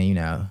talking,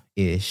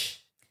 ish.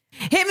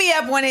 Hit me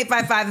up,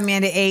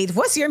 1-855-AMANDA-8.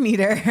 What's your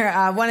meter?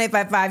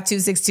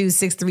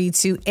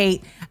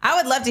 1-855-262-6328. I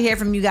would love to hear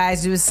from you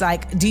guys. Just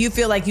like, do you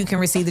feel like you can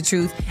receive the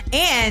truth?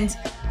 And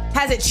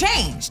has it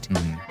changed?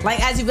 Mm-hmm. Like,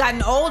 as you've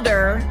gotten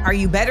older, are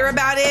you better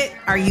about it?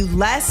 Are you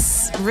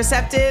less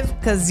receptive?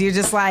 Because you're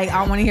just like, I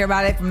don't want to hear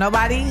about it from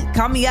nobody.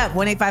 Call me up,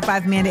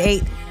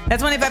 1-855-AMANDA-8.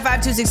 That's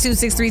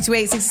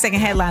 1-855-262-6328. 60-second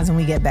headlines when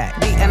we get back.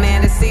 The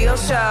Amanda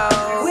Seales Show.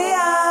 We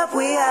up.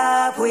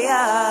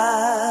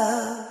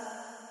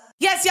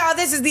 Yes, y'all,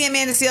 this is the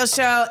Amanda Seales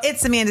Show.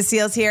 It's Amanda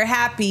Seales here.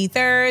 Happy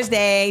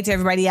Thursday to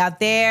everybody out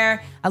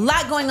there. A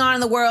lot going on in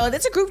the world.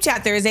 It's a group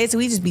chat Thursday, so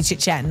we just be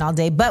chit-chatting all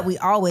day, but we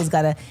always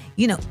got to,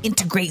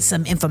 integrate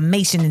some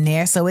information in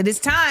there. So it is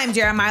time,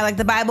 Jeremiah, like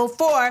the Bible,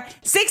 for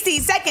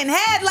 60-second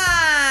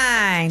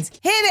headlines.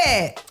 Hit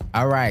it.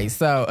 All right,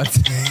 so a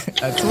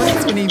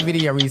 2020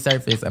 video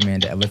resurfaced,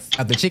 Amanda,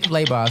 of the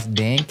Chick-fil-A boss,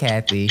 Dan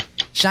Cathy,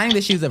 shining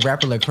the shoes of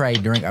rapper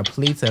Lecrae during a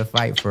plea to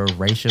fight for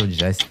racial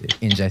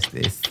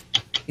injustice.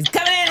 He's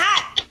coming in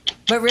hot.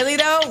 But really,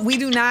 though, we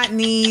do not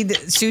need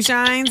shoe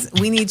shines.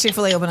 We need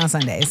Chick-fil-A open on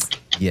Sundays.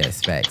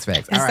 Yes, facts.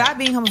 And stop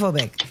being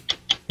homophobic.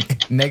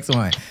 Next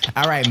one.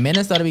 All right,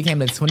 Minnesota became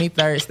the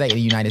 23rd state in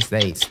the United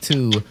States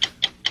to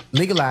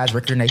legalize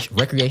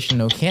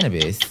recreational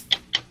cannabis.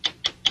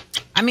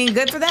 I mean,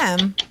 good for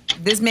them.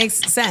 This makes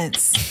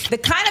sense. The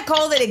kind of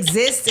cold that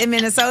exists in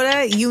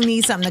Minnesota, you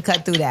need something to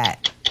cut through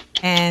that.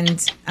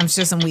 And I'm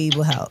sure some weed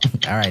will help.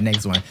 All right,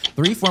 next one.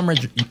 3 former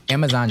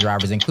Amazon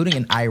drivers, including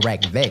an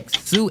Iraq vet,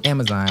 sue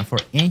Amazon for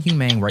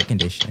inhumane work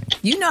conditions.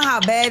 You know how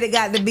bad it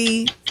got to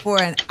be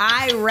for an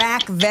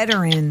Iraq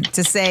veteran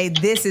to say,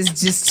 this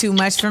is just too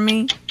much for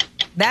me?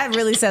 That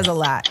really says a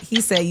lot.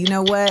 He said, you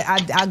know what?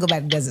 I'll go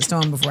back to Desert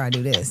Storm before I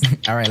do this.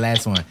 All right,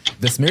 last one.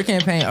 The smear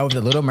campaign over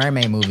the Little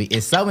Mermaid movie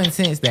is so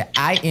intense that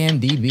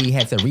IMDb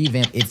had to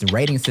revamp its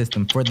rating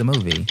system for the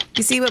movie.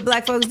 You see what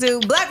black folks do?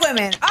 Black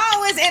women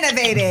always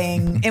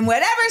innovating in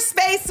whatever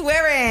space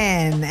we're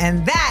in.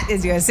 And that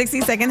is your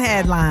 60-second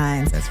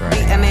headlines. That's right.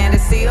 The Amanda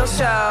Seales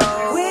Show.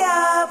 We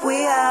up.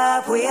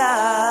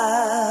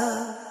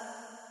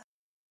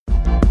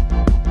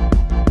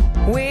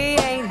 We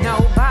ain't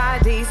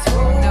nobody's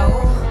fool. No.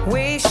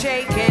 We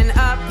shaking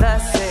up the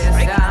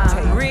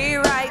system.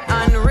 Rewrite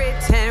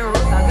unwritten rules.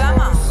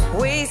 Come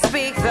on. We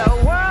speak, the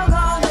world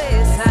gon'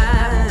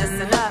 listen.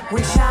 Listen up.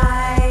 We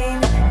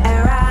shine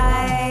and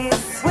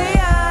rise. We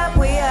up.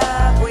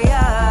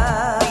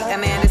 The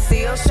Amanda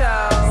Seales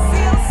Show.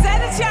 Seales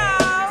said it,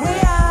 y'all.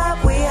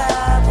 We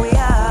up.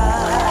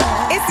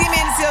 It's the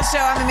Amanda Seales Show.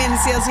 I'm Amanda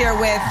Seales here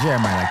with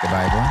Jeremiah, like the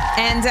Bible.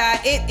 And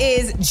it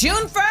is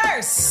June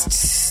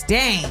 1st.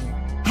 Dang.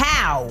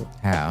 How?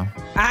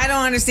 I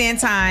don't understand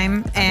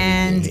time,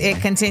 and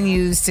it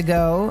continues to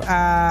go.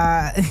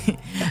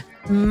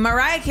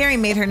 Mariah Carey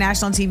made her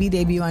national TV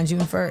debut on June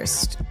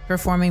 1st,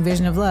 performing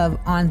Vision of Love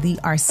on the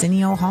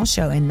Arsenio Hall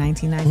Show in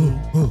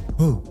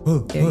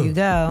 1990.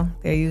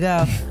 There you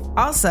go.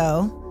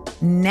 Also,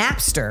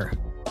 Napster.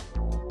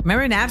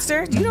 Remember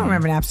Napster? You don't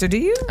remember Napster, do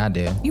you? I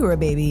do. You were a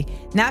baby.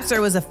 Napster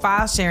was a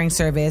file sharing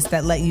service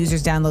that let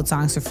users download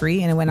songs for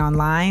free, and it went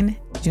online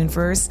June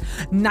 1st,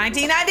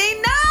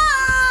 1999.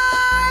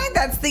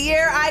 That's the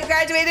year I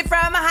graduated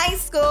from high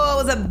school.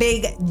 It was a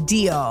big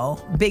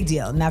deal.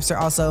 Napster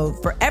also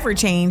forever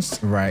changed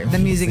the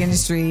music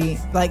industry,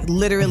 like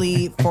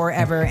literally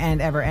forever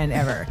and ever and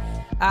ever.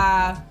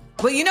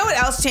 But you know what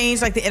else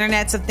changed, like the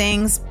internets of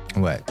things?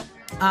 What?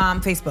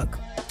 Facebook.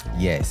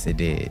 Yes, it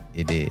did.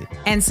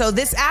 And so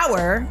this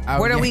hour,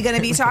 what are we going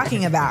to be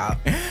talking about?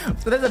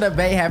 So there's a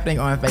debate happening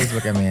on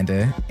Facebook,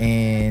 Amanda,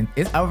 and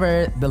it's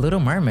over The Little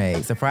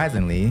Mermaid,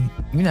 surprisingly.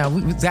 We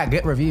got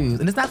good reviews,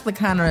 and it's not the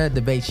kind of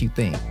debate you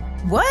think.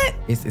 What?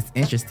 It's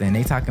interesting.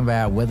 They talking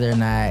about whether or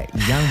not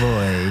young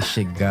boys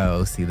should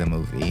go see the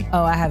movie.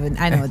 Oh, I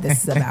know what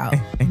this is about.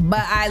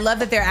 But I love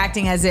that they're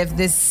acting as if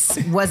this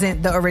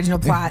wasn't the original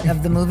plot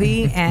of the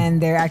movie,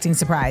 and they're acting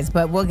surprised.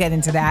 But we'll get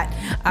into that.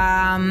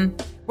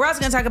 We're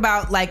also going to talk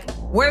about,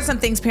 what are some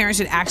things parents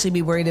should actually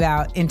be worried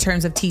about in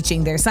terms of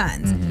teaching their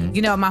sons.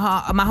 Mm-hmm.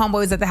 My homeboy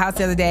was at the house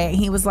the other day, and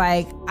he was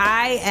like,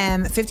 I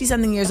am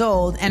 50-something years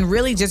old and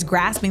really just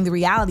grasping the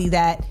reality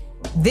that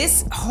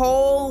this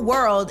whole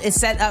world is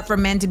set up for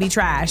men to be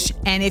trash.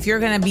 And if you're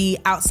going to be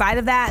outside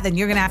of that, then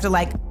you're going to have to,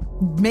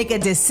 make a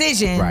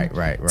decision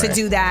to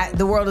do that.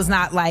 The world is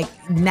not,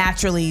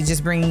 naturally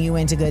just bringing you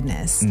into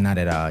goodness. Not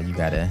at all. You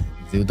got to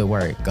do the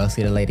work. Go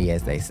see the lady,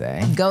 as they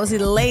say. Go see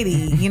the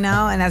lady,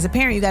 and as a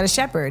parent, you got to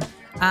shepherd.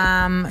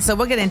 So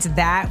we'll get into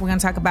that. We're going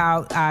to talk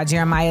about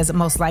Jeremiah's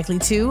Most Likely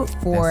To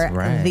for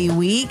the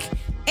week.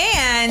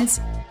 And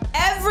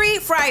every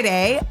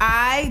Friday,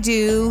 I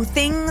do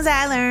Things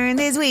I Learned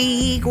This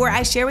Week, where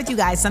I share with you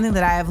guys something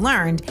that I have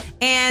learned.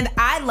 And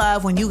I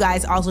love when you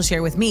guys also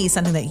share with me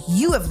something that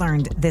you have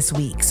learned this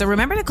week. So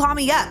remember to call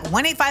me up,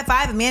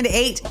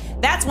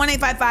 1-855-AMANDA-8. That's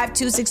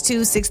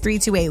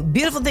 1-855-262-6328.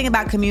 Beautiful thing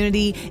about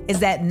community is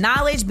that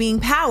knowledge being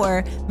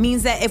power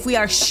means that if we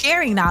are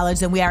sharing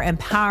knowledge, then we are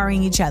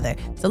empowering each other.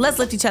 So let's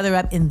lift each other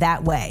up in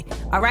that way.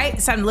 All right,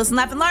 it's time to listen,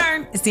 laugh, and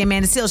learn. It's the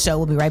Amanda Seales Show.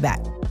 We'll be right back.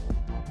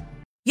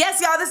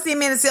 Yes, y'all, this is the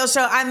Amanda Seales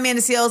Show. I'm Amanda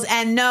Seales,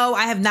 and no,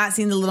 I have not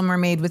seen The Little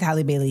Mermaid with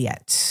Halle Bailey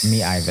yet.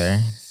 Me either.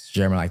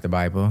 German like the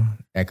Bible,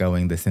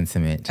 echoing the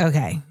sentiment.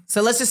 Okay,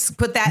 so let's just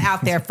put that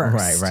out there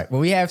first. Right. Well,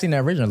 we have seen the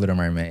original Little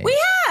Mermaid. We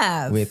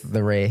have. With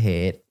the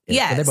redhead.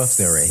 Yes. But they're both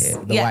still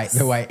redhead. The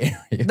white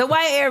Ariel. The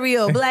white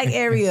Ariel, black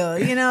Ariel.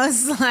 You know,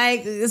 it's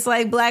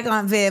like black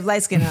Aunt Viv,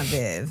 light skin Aunt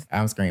Viv.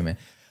 I'm screaming.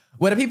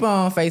 What the people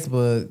on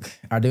Facebook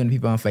are doing, the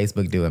people on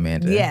Facebook do,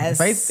 Amanda.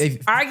 Yes.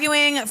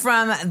 Arguing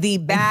from the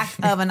back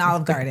of an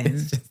Olive Garden.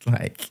 It's just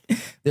like,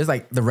 there's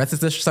like the rest of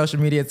the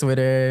social media,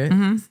 Twitter,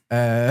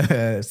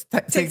 TikTok,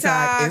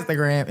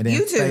 Instagram, and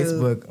then YouTube.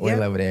 Facebook, way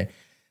over there.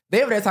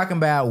 They over there talking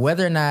about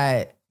whether or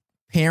not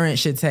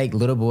parents should take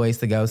little boys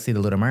to go see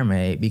The Little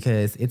Mermaid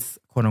because it's,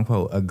 quote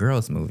unquote, a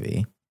girl's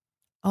movie.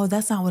 Oh,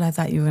 that's not what I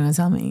thought you were going to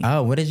tell me.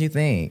 Oh, what did you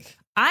think?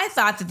 I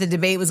thought that the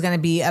debate was going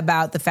to be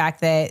about the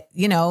fact that,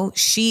 you know,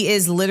 she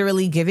is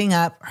literally giving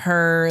up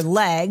her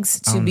legs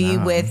to be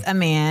with a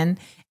man.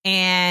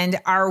 And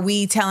are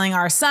we telling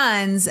our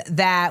sons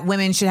that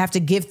women should have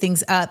to give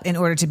things up in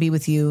order to be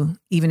with you,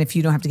 even if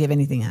you don't have to give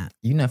anything up?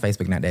 You know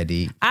Facebook not that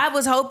deep. I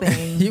was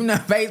hoping. You know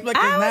Facebook is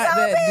not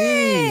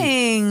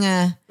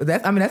that deep.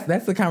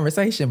 That's the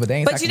conversation, but they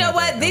ain't. But you know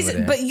what?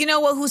 But you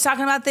know what? Who's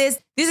talking about this?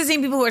 These are the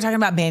same people who are talking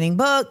about banning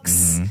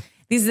books. Mm-hmm.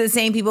 These are the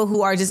same people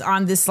who are just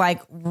on this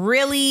like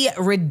really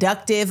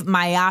reductive,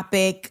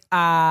 myopic,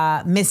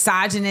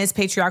 misogynist,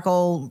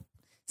 patriarchal,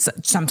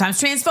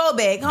 sometimes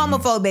transphobic,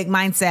 homophobic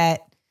mindset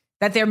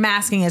that they're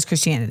masking as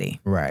Christianity.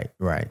 Right.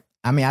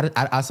 I mean,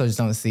 I also just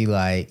don't see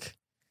like,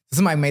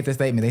 somebody made the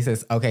statement. They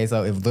says, okay,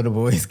 so if little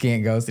boys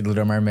can't go see The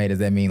Little Mermaid, does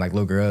that mean like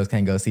little girls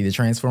can't go see the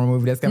Transformer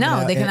movie that's coming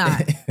out? No, they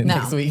cannot.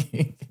 next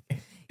week?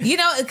 You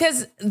know,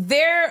 because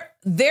their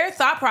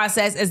thought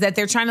process is that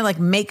they're trying to like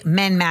make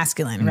men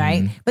masculine,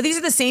 right? But these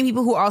are the same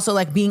people who are also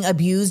like being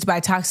abused by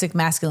toxic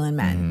masculine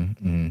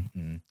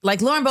men.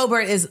 Like Lauren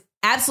Boebert is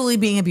absolutely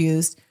being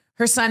abused.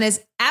 Her son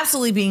is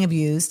absolutely being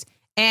abused.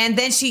 And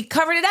then she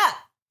covered it up.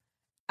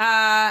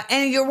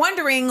 And you're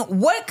wondering,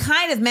 what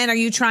kind of men are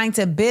you trying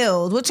to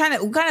build? What kind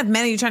of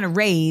men are you trying to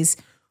raise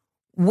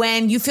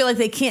when you feel like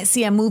they can't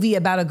see a movie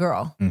about a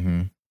girl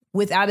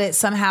without it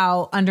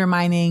somehow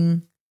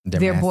undermining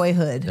their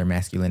boyhood, their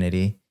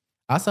masculinity?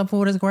 Also, for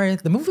what is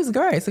great, the movie's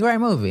great. It's a great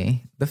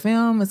movie. The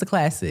film is a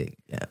classic.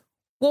 Yeah.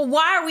 Well,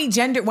 why are we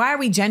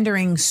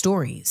gendering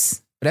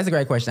stories? But that's a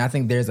great question. I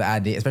think there's an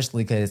idea,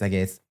 especially because I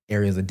guess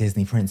Ariel's a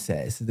Disney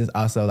princess. There's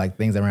also like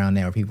things around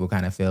there where people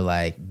kind of feel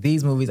like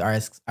these movies are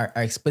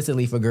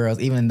explicitly for girls,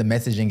 even the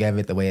messaging of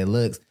it, the way it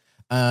looks.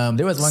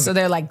 There was one. So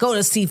they're like, go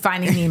to see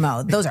Finding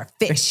Nemo. Those are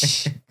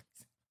fish.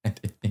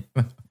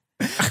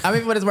 I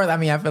mean, for what it's worth, I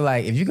mean, I feel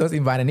like if you go see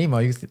Finding Nemo,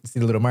 you see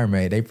The Little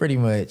Mermaid. They pretty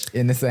much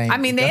in the same. I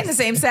mean, they're in the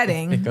same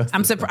setting.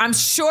 I'm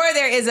sure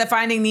there is a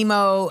Finding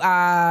Nemo.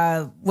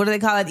 What do they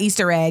call it?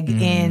 Easter egg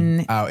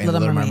in Little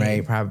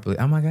Mermaid. Probably.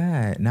 Oh my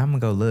God! Now I'm gonna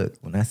go look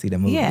when I see the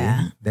movie.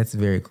 Yeah, that's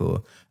very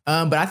cool.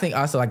 But I think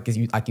also like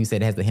you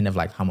said, it has the hint of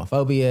like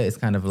homophobia. It's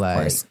kind of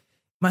like,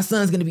 my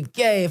son's gonna be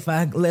gay if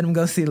I let him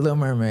go see The Little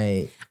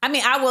Mermaid. I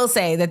mean, I will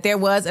say that there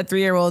was a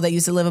 3-year-old that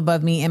used to live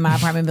above me in my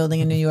apartment building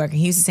in New York, and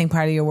he used to sing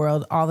Part of Your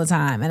World all the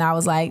time. And I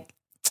was like,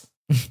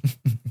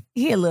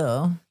 he a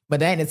little. But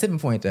that ain't a tipping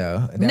point,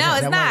 though. It's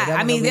not.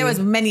 I mean, there was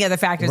many other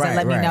factors that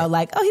let me know,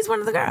 like, oh, he's one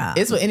of the girls.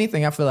 It's with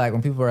anything. I feel like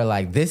when people are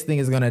like, this thing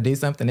is going to do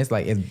something, it's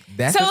like,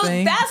 that's the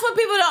thing? So that's what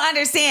people don't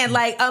understand.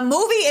 Like, a movie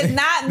is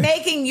not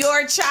making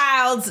your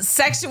child's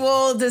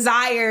sexual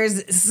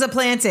desires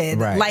supplanted.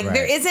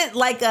 There isn't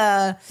like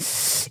a...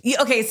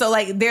 Okay, so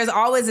like, there's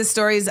always the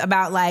stories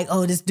about like,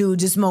 oh, this dude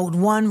just smoked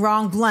one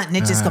wrong blunt and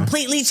it just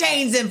completely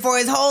changed him for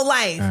his whole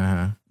life.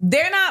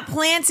 They're not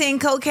planting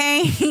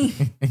cocaine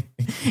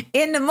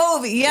in the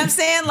movie. You know what I'm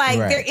saying? Like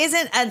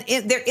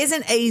there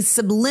isn't a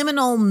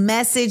subliminal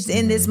message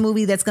in this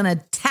movie that's going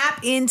to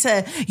tap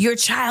into your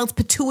child's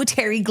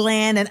pituitary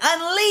gland and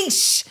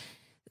unleash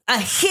a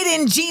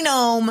hidden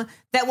genome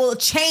that will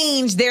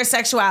change their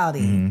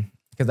sexuality.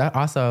 Because I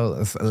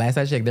also, last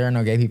I checked, there are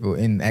no gay people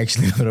in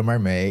actually Little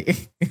Mermaid.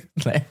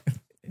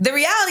 The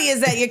reality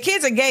is that your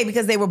kids are gay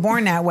because they were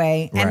born that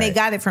way and they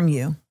got it from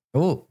you.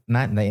 Oh, they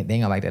ain't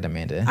gonna like that,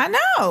 Amanda. I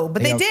know,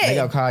 but they did. They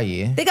gonna call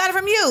you. They got it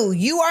from you.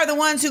 You are the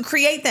ones who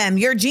create them.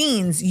 Your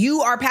genes.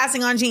 You are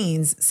passing on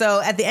genes.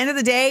 So at the end of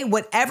the day,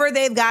 whatever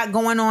they've got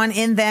going on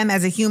in them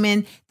as a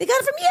human, they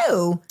got it from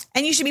you.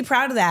 And you should be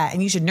proud of that.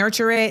 And you should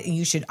nurture it. And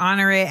you should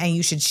honor it. And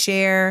you should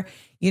share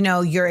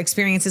your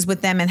experiences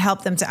with them and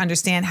help them to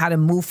understand how to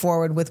move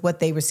forward with what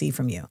they receive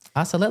from you.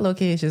 Also, let little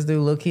kids just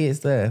do little kid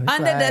stuff. It's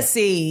Under the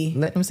sea.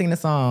 Let them sing the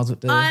songs.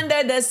 With the,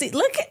 Under the sea.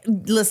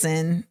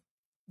 Listen,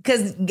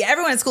 because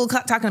everyone at school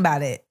talking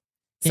about it.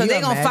 So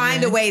they're going to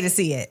find a way to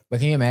see it. But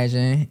can you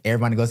imagine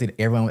everyone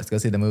wants to go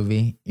see the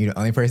movie? You're the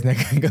only person that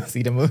can go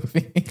see the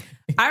movie.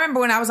 I remember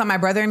when I was on My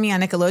Brother and Me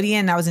on Nickelodeon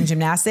and I was in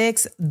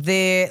gymnastics,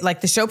 the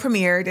show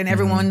premiered and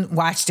everyone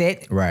watched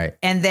it. Right.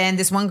 And then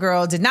this one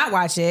girl did not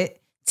watch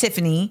it,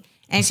 Tiffany.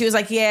 And she was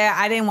like, yeah,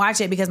 I didn't watch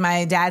it because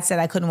my dad said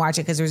I couldn't watch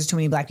it because there was too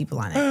many black people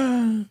on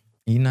it.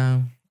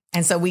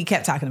 And so we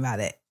kept talking about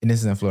it. And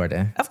this is in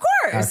Florida. Of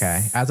course.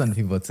 Okay. I was wanting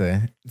people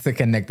to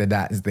connect the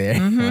dots there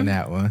on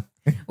that one.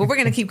 Well, we're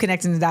going to keep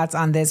connecting the dots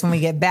on this when we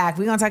get back.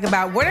 We're going to talk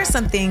about what are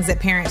some things that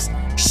parents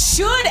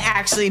should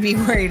actually be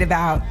worried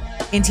about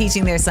in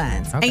teaching their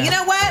sons. Okay. And you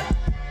know what?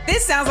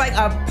 This sounds like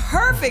a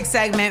perfect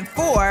segment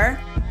for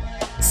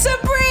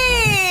Supreme.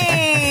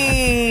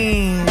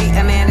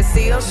 The Amanda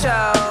Seales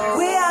Show.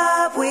 We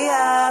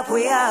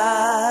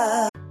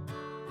up.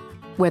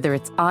 Whether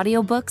it's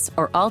audiobooks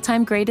or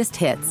all-time greatest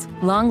hits,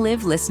 long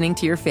live listening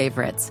to your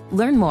favorites.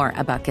 Learn more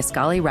about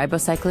Kisqali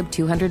Ribociclib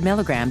 200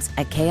 milligrams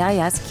at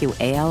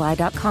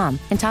KISQALI.com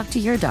and talk to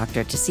your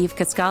doctor to see if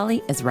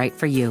Kisqali is right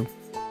for you.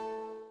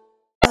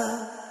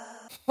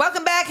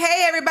 Welcome back.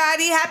 Hey,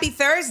 everybody. Happy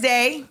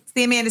Thursday. It's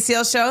the Amanda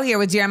Seales Show here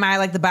with Jeremiah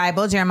Like the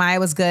Bible. Jeremiah,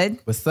 was good?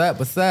 What's up?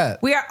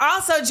 We are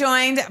also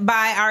joined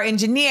by our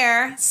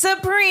engineer,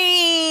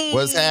 Supreme.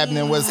 What's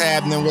happening? We up.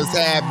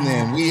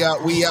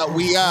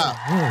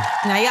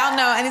 Now, y'all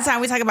know anytime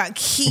we talk about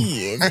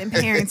kids and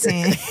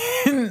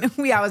parenting,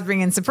 we always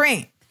bring in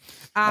Supreme.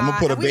 I'm going to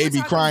put a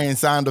baby crying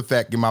sound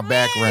effect in my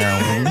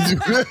background.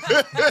 Go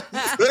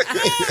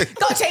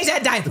change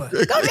that diaper.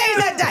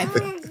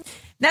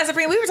 Now,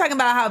 Supreme, we were talking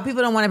about how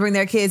people don't want to bring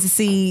their kids to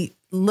see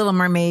Little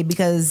Mermaid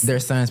because...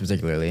 Their sons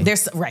particularly. Their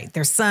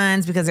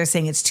sons because they're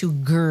saying it's too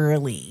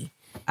girly.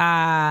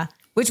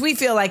 Which we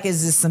feel like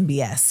is just some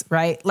BS,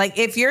 right? Like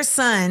if your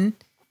son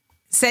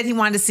said he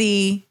wanted to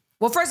see...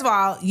 Well, first of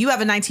all, you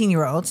have a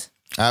 19-year-old.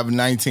 I have a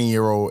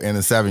 19-year-old and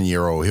a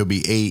 7-year-old. He'll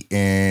be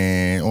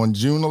 8 on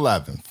June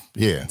 11th.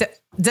 Yeah.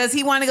 Does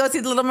he want to go see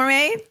The Little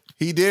Mermaid?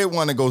 He did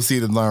want to go see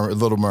The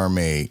Little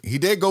Mermaid. He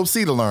did go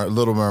see The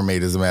Little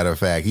Mermaid, as a matter of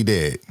fact. He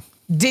did.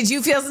 Did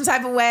you feel some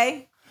type of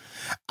way?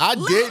 I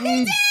didn't.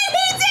 He did.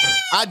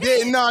 I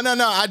didn't. No,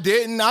 I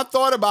didn't. I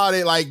thought about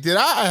it. Like,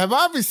 have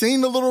I ever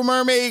seen The Little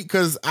Mermaid?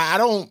 Because I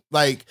don't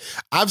like.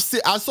 I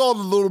saw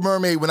The Little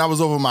Mermaid when I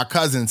was over at my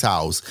cousin's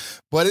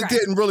house, but it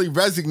didn't really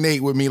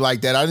resonate with me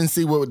like that. I didn't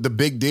see what the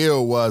big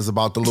deal was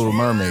about The Little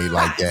Mermaid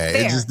like that.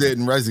 Fair. It just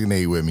didn't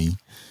resonate with me.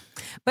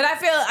 But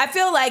I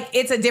feel like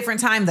it's a different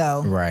time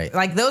though. Right.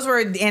 Like those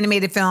were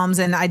animated films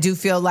and I do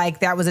feel like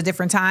that was a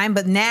different time.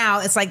 But now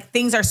it's like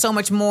things are so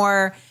much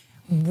more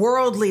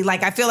worldly.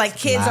 Like I feel like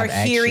kids Live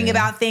are hearing action.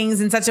 about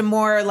things in such a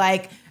more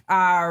like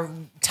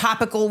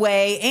topical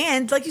way.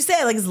 And like you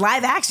said, like it's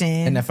live action.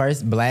 And the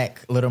first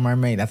Black Little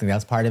Mermaid, I think that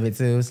was part of it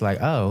too. It's like,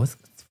 oh, it's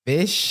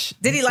fish.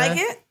 Did he like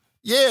it?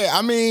 Yeah,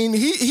 I mean,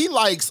 he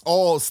likes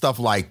all stuff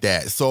like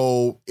that.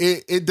 So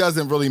it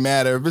doesn't really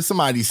matter. If it's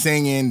somebody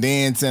singing,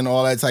 dancing,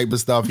 all that type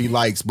of stuff he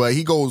likes. But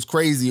he goes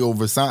crazy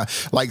over Sonic.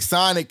 Like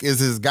Sonic is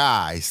his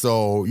guy.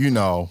 So,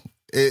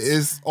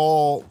 it's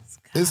all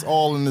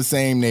in the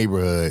same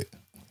neighborhood.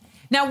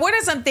 Now, what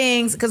are some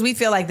things, because we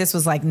feel like this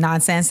was like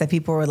nonsense that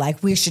people were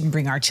like, we shouldn't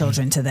bring our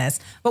children to this.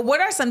 But what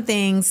are some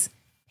things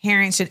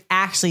parents should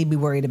actually be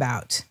worried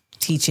about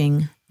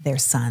teaching their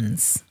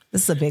sons?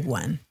 This is a big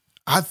one.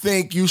 I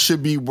think you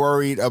should be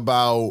worried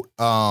about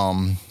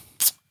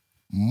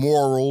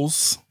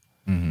morals.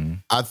 Mm-hmm.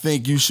 I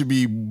think you should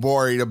be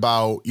worried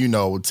about,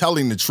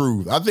 telling the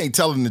truth. I think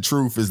telling the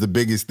truth is the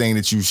biggest thing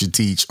that you should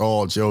teach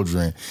all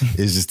children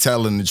is just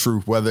telling the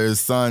truth, whether it's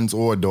sons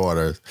or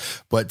daughters,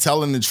 but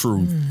telling the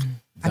truth.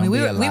 I mean,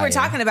 we were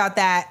talking about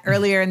that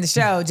earlier in the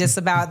show, just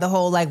about the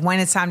whole, like, when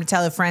it's time to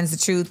tell your friends the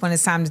truth, when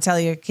it's time to tell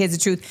your kids the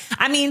truth.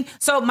 I mean,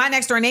 so my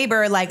next door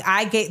neighbor, like,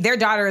 their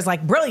daughter is,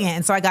 like, brilliant.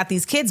 And so I got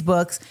these kids'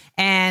 books,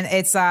 and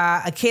it's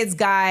a kid's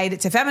guide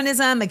to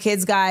feminism, a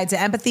kid's guide to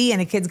empathy,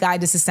 and a kid's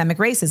guide to systemic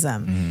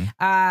racism.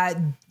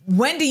 Mm-hmm.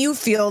 When do you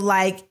feel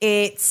like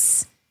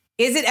is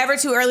it ever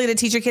too early to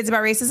teach your kids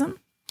about racism?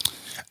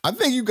 I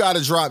think you got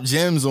to drop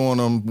gems on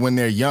them when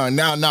they're young.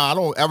 Now, I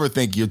don't ever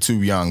think you're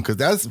too young because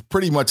that's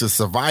pretty much a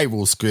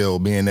survival skill,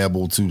 being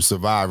able to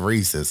survive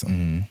racism.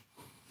 Mm-hmm.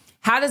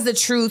 How does the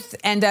truth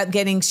end up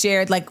getting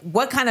shared? Like,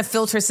 what kind of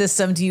filter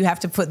system do you have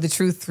to put the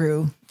truth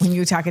through when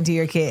you're talking to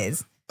your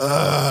kids?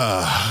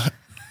 It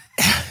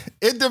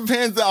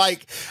depends.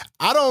 Like,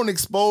 I don't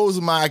expose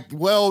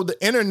the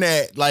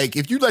internet. Like,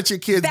 if you let your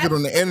kids get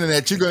on the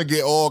internet, you're going to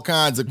get all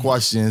kinds of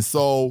questions.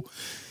 So...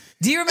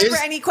 Do you remember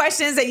any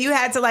questions that you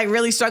had to like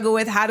really struggle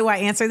with? How do I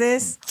answer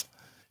this?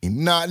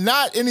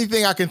 Not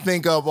anything I can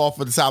think of off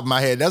of the top of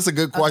my head. That's a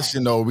good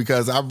question though,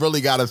 because I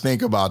really got to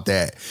think about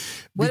that.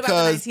 What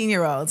about the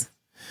 19-year-old?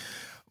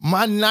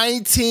 My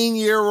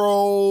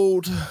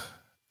 19-year-old,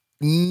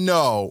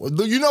 No.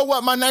 You know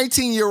what? My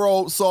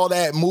 19-year-old saw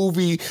that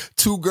movie,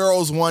 Two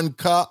Girls, One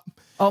Cup.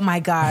 Oh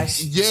my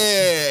gosh.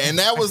 Yeah, and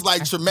that was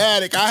like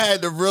traumatic. I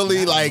had to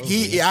really I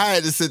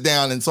had to sit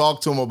down and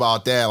talk to him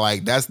about that.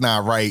 Like, that's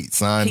not right,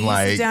 son. Can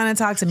you sit down and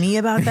talk to me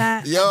about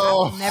that? Yo.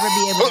 I'll never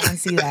be able to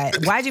unsee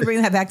that. Why'd you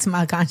bring that back to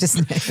my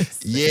consciousness?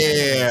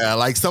 Yeah,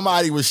 like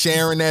somebody was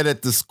sharing that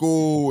at the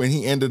school and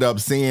he ended up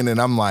seeing it.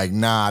 I'm like,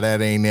 nah, that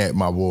ain't it,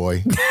 my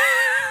boy.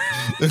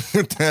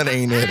 That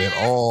ain't it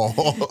at all.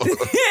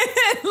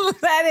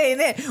 That ain't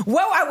it. Whoa,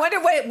 I wonder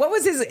what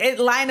was his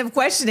line of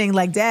questioning?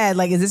 Like, Dad,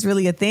 like, is this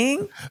really a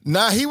thing?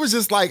 Nah, he was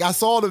just like, I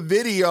saw the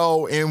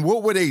video and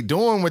what were they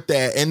doing with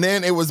that? And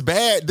then it was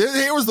bad.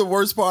 Here was the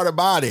worst part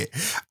about it.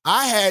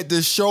 I had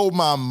to show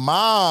my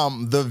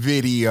mom the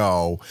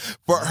video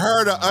for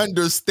her to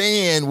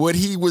understand what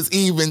he was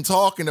even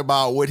talking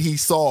about, what he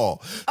saw.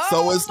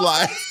 So it's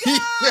like...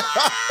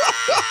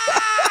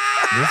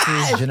 This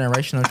is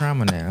generational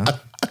trauma now.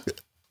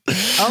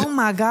 Oh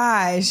my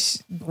gosh.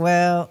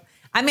 Well,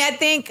 I mean, I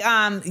think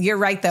you're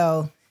right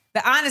though.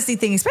 The honesty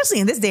thing, especially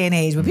in this day and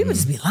age, where people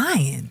just be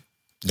lying.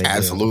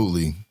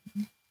 Absolutely.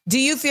 Do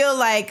you feel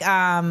like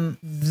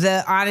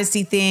the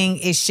honesty thing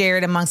is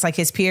shared amongst like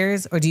his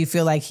peers, or do you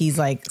feel like he's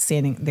like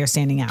they're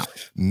standing out?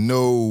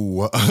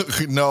 No,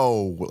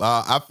 no.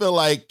 I feel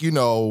like,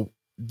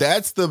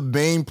 that's the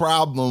main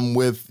problem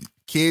with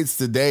kids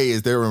today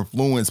is they're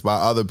influenced by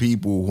other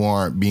people who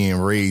aren't being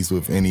raised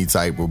with any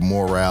type of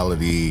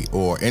morality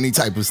or any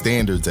type of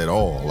standards at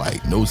all,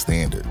 like no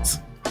standards.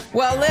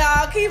 Well,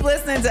 y'all keep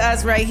listening to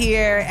us right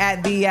here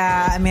at the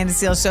Amanda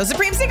Seales Show.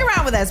 Supreme, stick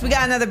around with us. We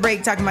got another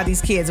break talking about these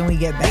kids when we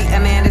get back. The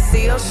Amanda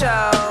Seales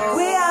Show.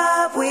 We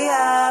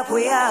up.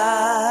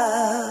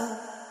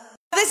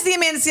 This is the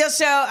Amanda Seales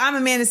Show. I'm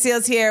Amanda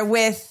Seales here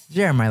with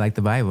Jeremiah, like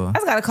the Bible. I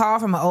just got a call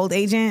from an old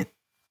agent.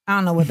 I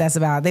don't know what that's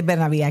about. They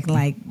better not be acting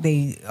like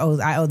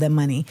I owe them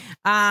money.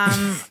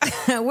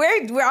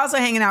 We're also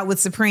hanging out with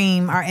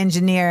Supreme, our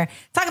engineer,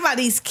 talking about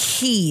these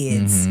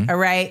kids. All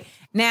right.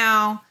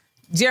 Now,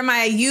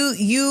 Jeremiah,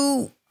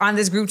 you on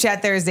this group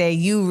chat Thursday,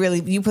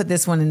 you put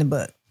this one in the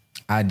book.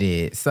 I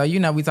did. So,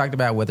 we talked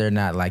about whether or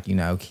not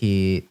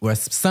kids, or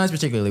sons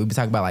particularly, we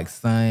talked about like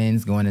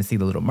sons going to see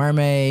The Little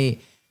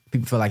Mermaid.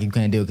 People feel like you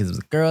couldn't do it because it was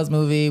a girls'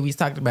 movie. We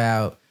talked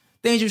about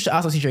things you should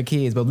also teach your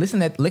kids. But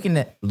looking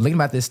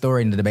about this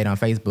story and the debate on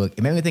Facebook,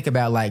 it made me think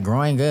about like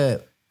growing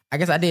up. I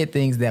guess I did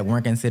things that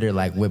weren't considered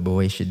like what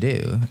boys should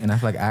do, and I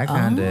feel like I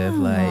kind of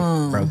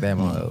like broke that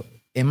mold.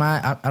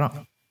 I don't,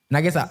 and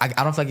I guess I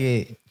don't feel like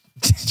it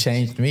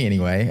changed me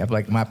anyway. I feel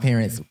like my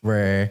parents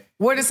were.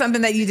 What is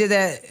something that you did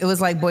that it was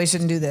like boys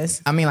shouldn't do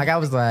this? I mean, like I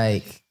was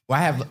like.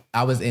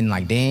 I was in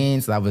like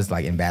dance, I was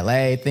like in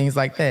ballet, things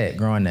like that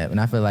growing up. And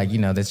I feel like,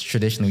 that's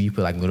traditionally you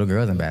put like little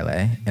girls in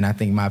ballet. And I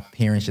think my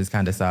parents just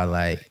kind of saw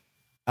like,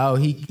 oh,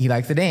 he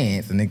likes to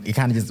dance. And it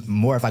kind of just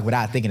morphed like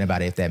without thinking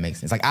about it, if that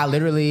makes sense. Like I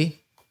literally,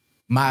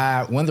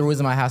 one of the rules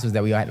in my house was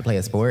that we all had to play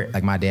a sport.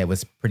 Like my dad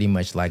was pretty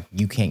much like,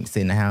 you can't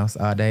sit in the house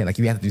all day. Like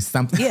you have to do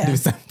something. Yeah.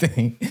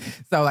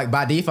 So like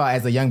by default,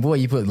 as a young boy,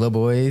 you put little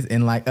boys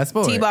in like a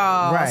sport.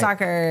 T-ball,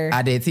 soccer.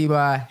 I did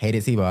T-ball,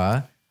 hated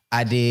T-ball.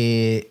 I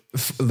did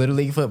Little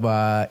League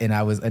football, and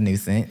I was a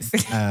nuisance.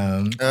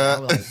 I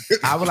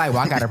would like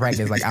walk out of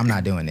practice like, I'm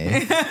not doing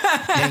this.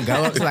 Then go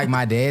up to like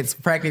my dad's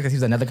practice because he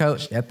was another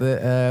coach at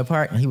the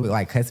park, and he would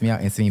like cuss me out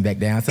and send me back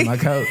down to my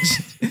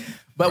coach.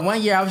 But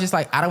one year I was just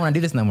like, I don't want to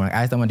do this no more.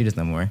 I just don't want to do this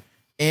no more.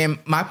 And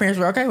my parents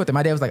were okay with it.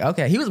 My dad was like,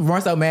 okay. He was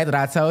more so mad that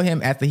I told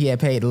him after he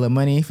had paid a little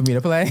money for me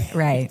to play.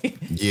 Right.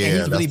 Yeah, and he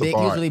was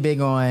really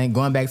big on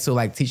going back to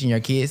like teaching your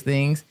kids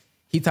things.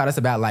 He taught us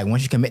about like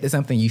once you commit to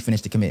something, you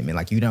finish the commitment.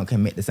 Like you don't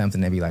commit to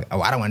something and be like,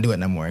 oh, I don't want to do it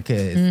no more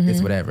because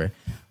it's whatever.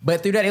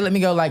 But through that, they let me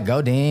go like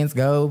go dance,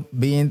 go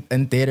be in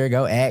theater,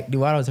 go act,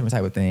 do all those different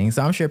type of things.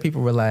 So I'm sure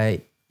people were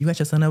like, you got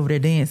your son over there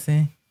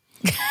dancing?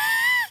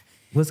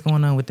 What's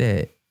going on with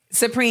that?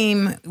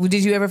 Supreme,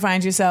 did you ever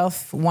find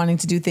yourself wanting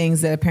to do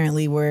things that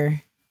apparently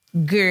were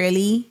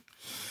girly?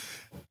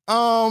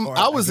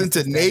 I was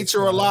into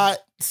nature a lot.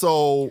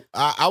 So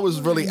I was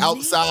really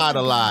outside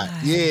a lot.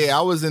 Yeah,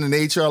 I was in the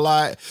nature a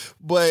lot,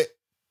 but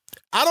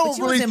I don't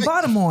really was in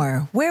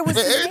Baltimore. Where was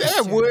it?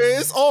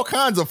 It's all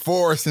kinds of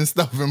forests and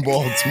stuff in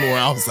Baltimore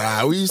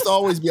outside. We used to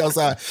always be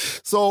outside.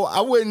 So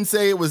I wouldn't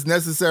say it was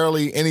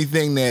necessarily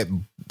anything that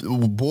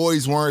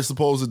boys weren't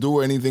supposed to do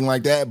or anything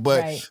like that.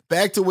 But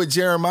back to what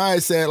Jeremiah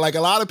said, like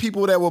a lot of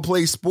people that would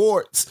play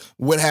sports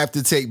would have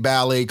to take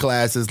ballet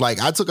classes.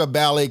 Like I took a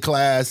ballet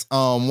class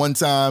one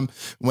time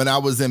when I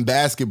was in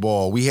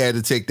basketball. We had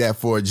to take that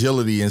for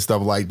agility and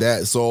stuff like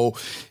that. So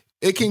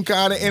it can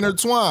kind of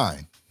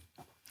intertwine.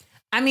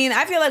 I mean,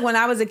 I feel like when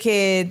I was a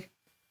kid, it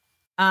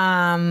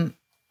wasn't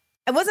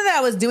that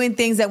I was doing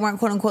things that weren't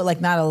quote unquote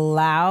like not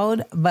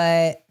allowed,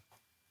 but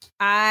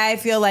I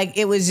feel like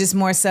it was just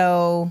more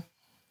so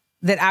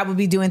that I would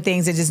be doing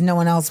things that just no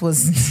one else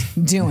was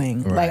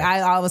doing. Right. Like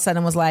I all of a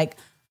sudden was like,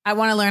 I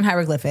want to learn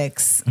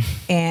hieroglyphics.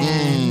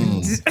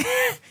 And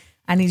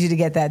I need you to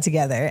get that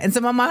together. And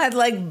so my mom had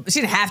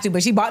she didn't have to,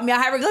 but she bought me a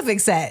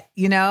hieroglyphic set,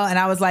 and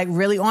I was like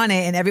really on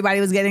it. And everybody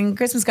was getting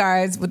Christmas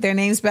cards with their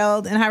name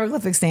spelled in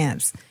hieroglyphic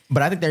stamps.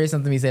 But I think there is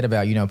something to be said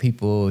about,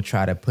 people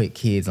try to put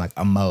kids in like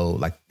a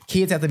mold. Like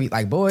kids have to be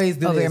like boys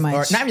do this,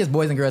 or not just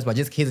boys and girls, but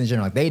just kids in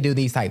general. Like they do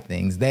these type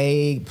things.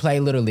 They play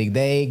Little League.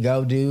 They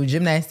go do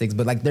gymnastics.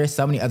 But like there's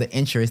so many other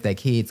interests that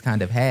kids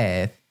kind of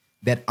have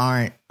that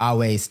aren't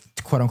always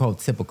quote unquote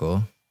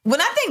typical. When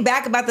I think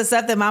back about the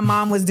stuff that my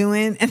mom was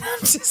doing, and I'm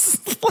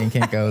just and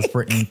Kinko's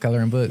printing,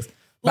 coloring books.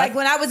 Like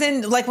when I was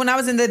in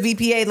the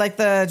VPA, like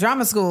the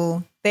drama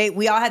school,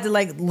 we all had to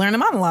learn a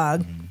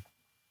monologue. Mm-hmm.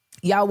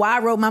 Y'all, why I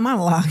wrote my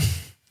monologue?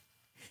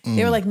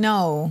 They were like,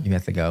 no, you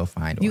have to go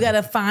find one. You got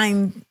to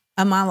find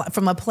a monologue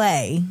from a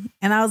play,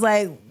 and I was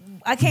like,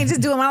 I can't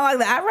just do a monologue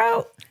that I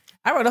wrote.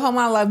 I wrote a whole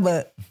monologue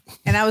book,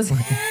 and I was.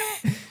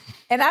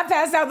 And I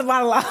passed out the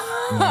monologue.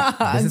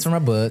 This is from a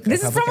book.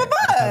 This is from a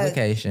book.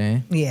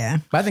 Publication. Yeah.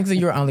 But I think so.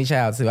 You were only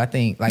child too. I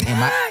think like in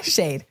my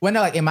shade. Well,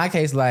 no, like in my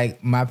case,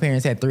 like my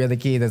parents had 3 other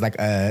kids. That's like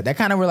that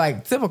kind of were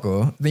like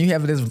typical. Then you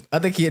have this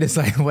other kid. It's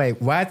like,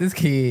 wait, why is this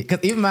kid? Because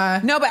even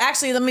no, but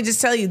actually, let me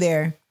just tell you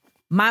there.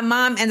 My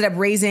mom ended up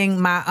raising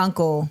my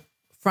uncle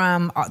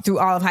through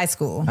all of high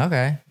school.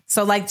 Okay.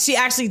 So she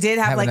actually did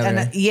have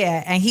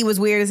and he was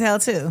weird as hell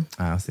too.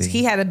 Oh, see.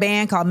 He had a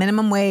band called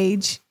Minimum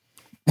Wage.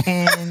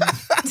 And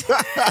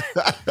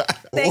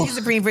thank you,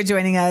 Supreme, for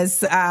joining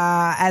us.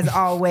 As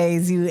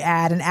always, you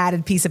add an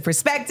added piece of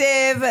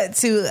perspective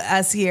to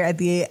us here at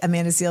the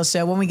Amanda Seales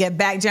Show. When we get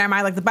back,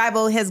 Jeremiah Like the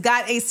Bible has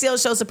got a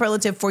Seales Show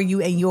superlative for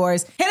you and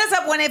yours. Hit us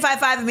up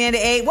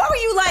 1-855-AMANDA-8. What were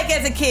you like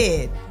as a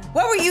kid?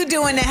 What were you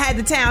doing that had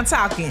the town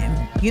talking?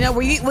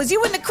 Was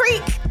you in the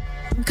creek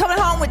coming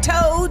home with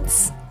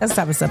toads? That's the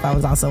type of stuff I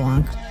was also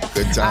on.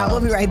 Good time. We'll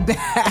be right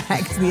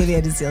back to the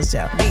Amanda Seales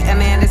Show. The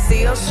Amanda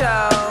Seales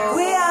Show.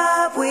 We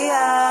up, we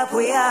up,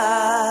 we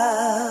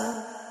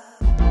up.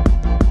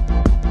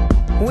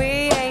 We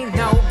ain't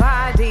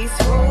nobody's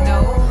fool.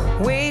 No.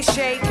 We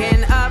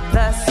shaking up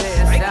the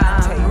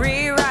system.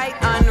 Rewrite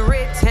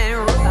unwritten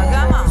rules.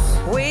 Come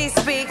on. We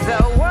speak,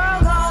 the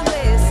world gon'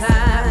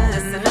 listen.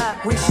 Listen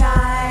up. We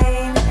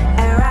shine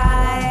and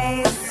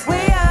rise. We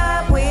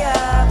up, we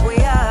up, we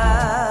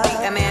up.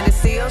 The Amanda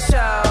Seales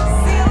Show.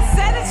 Seales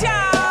said it,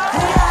 y'all.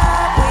 We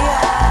up, we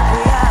up,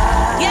 we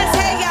up. Yes,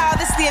 hey, y'all.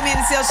 This is the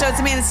Amanda Seales Show. It's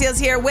Amanda Seales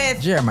here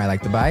with Jeremiah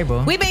Like the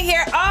Bible. We've been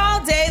here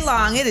all day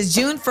long. It is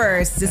June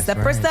 1st. It's the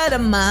first of the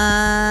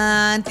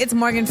month. It's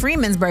Morgan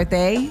Freeman's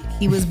birthday.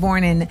 He was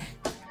born in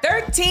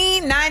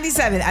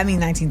 1937. I mean,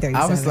 1937.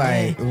 I was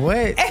like,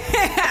 what?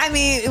 I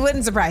mean, it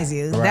wouldn't surprise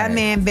you. Right. That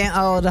man been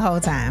old the whole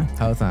time.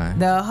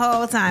 The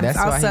whole time. That's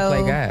why he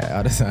play God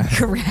all the time.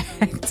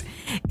 Correct.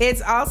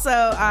 It's also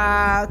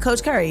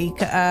Coach Curry,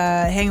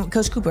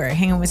 Coach Cooper,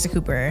 hanging with Mr.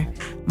 Cooper.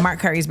 Mark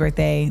Curry's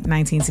birthday,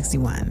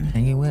 1961.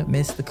 Hanging with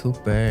Mr.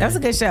 Cooper. That was a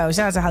good show.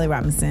 Shout out to Holly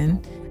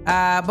Robinson.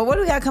 But what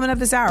do we got coming up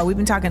this hour? We've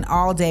been talking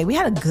all day. We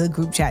had a good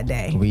group chat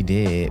day. We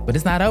did, but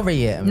it's not over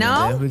yet,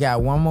 Amanda. No? We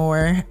got one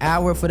more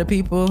hour for the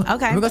people.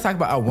 Okay. We're going to talk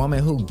about a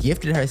woman who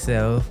gifted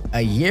herself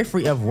a year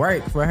free of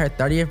work for her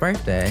 30th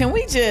birthday. Can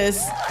we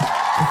just...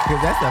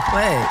 Because that's a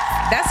flex.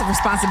 That's a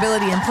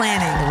responsibility and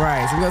planning.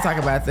 Right. So we're going to talk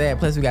about that.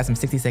 Plus, we got some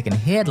 60-second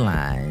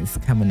headlines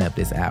coming up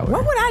this hour.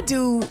 What would I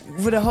do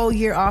for the whole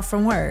year off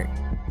from work?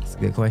 That's a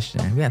good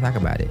question. We got to talk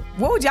about it.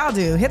 What would y'all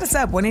do? Hit us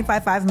up,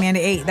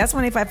 1-855-AMANDA-8. That's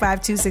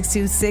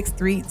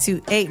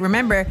 1-855-262-6328.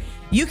 Remember,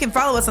 you can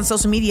follow us on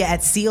social media at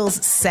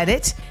Seales Said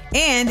It.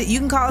 And you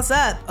can call us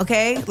up,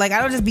 okay? I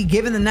don't just be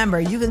giving the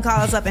number. You can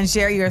call us up and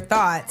share your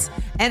thoughts.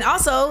 And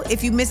also,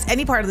 if you missed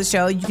any part of the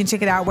show, you can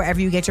check it out wherever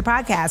you get your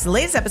podcasts. The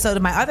latest episode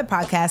of my other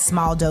podcast,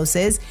 Small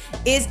Doses,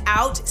 is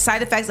out.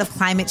 Side Effects of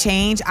Climate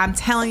Change. I'm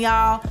telling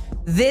y'all,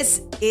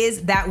 this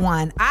is that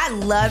one. I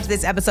loved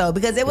this episode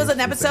because it was an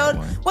episode.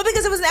 Well,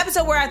 because it was an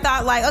episode where I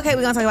thought okay,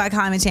 we're going to talk about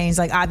climate change,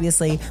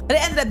 obviously. But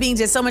it ended up being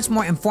just so much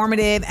more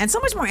informative and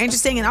so much more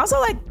interesting and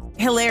also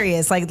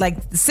hilarious.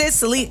 Sis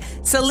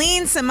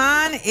Celine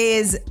Simon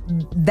is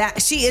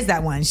that. She is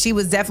that one. She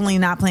was definitely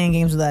not playing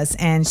games with us,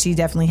 and she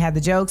definitely had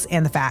the jokes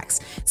and the facts.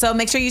 So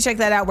make sure you check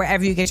that out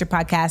wherever you get your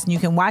podcast, and you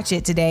can watch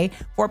it today,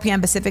 4 p.m.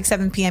 Pacific,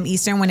 7 p.m.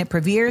 Eastern, when it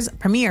premieres on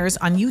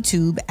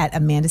YouTube at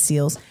Amanda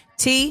Seales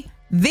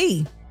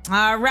TV.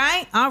 All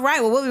right.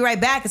 Well, we'll be right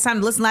back. It's time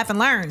to listen, laugh, and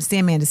learn. It's the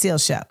Amanda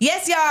Seales Show.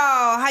 Yes, y'all.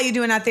 How you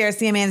doing out there? It's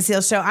the Amanda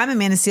Seales Show. I'm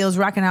Amanda Seales,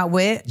 rocking out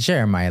with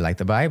Jeremiah Like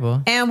the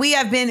Bible. And we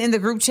have been in the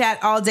group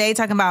chat all day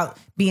talking about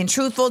being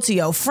truthful to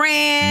your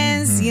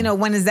friends. Mm-hmm.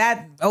 When is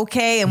that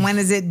okay? And when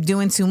is it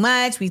doing too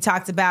much? We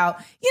talked about,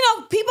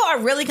 people are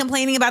really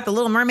complaining about The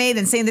Little Mermaid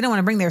and saying they don't want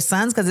to bring their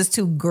sons because it's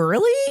too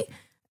girly.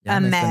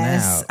 A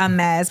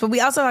mess. But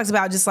we also talked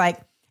about just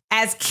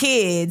as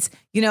kids,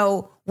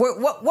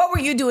 what were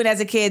you doing as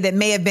a kid that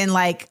may have been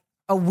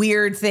a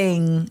weird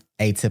thing.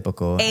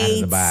 Atypical. Out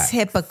of the box.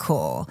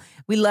 Atypical.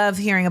 We love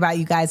hearing about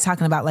you guys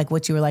talking about like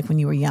what you were like when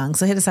you were young.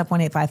 So hit us up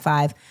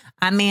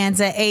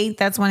 1-855-AMANDA8.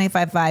 That's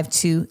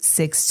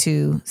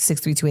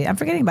 1-855-262-6328. I'm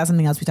forgetting about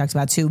something else we talked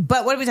about too.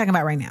 But what are we talking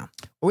about right now?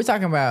 We're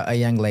talking about a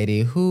young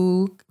lady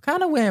who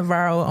kind of went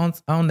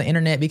viral on the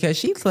internet because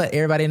she let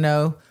everybody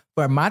know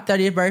for my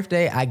 30th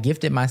birthday, I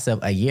gifted myself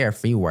a year of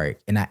free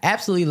work. And I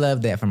absolutely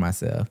love that for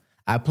myself.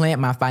 I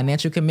planned my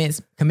financial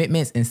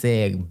commitments and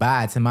said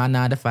bye to my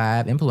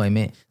 9-to-5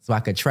 employment so I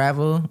could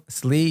travel,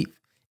 sleep,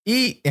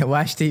 eat, and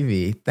watch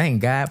TV.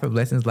 Thank God for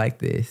blessings like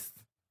this.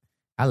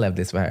 I love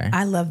this for her.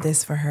 I love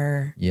this for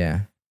her.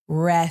 Yeah.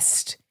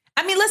 Rest.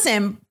 I mean,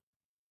 listen,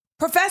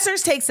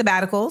 professors take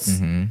sabbaticals.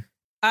 Mm-hmm.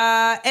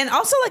 And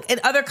also like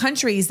in other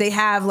countries, they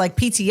have like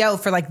PTO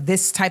for like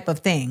this type of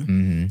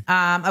thing.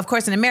 Mm-hmm. Of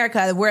course, in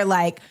America, we're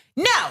like,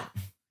 no,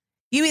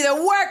 you either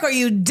work or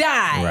you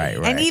die. Right.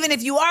 And even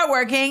if you are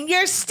working,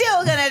 you're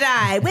still going to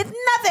die with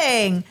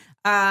nothing.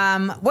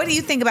 What do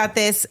you think about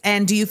this?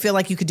 And do you feel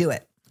like you could do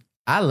it?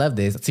 I love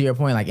this. To your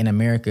point, like in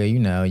America, you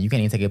know, you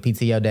can't even take a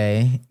PTO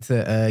day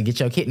to get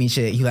your kidney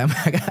checked. You like,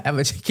 I have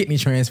a kidney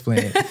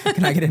transplant.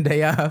 Can I get a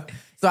day off?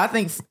 So I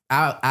think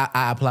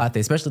I applaud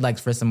this, especially like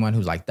for someone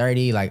who's like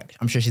 30. Like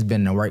I'm sure she's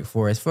been in the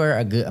workforce for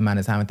a good amount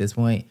of time at this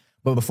point.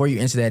 But before you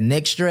enter that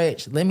next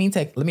stretch, let me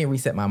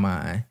reset my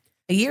mind.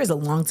 A year is a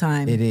long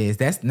time. It is.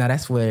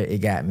 That's where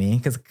it got me.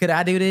 Because could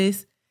I do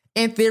this?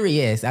 In theory,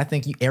 yes. I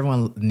think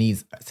everyone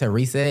needs to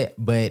reset,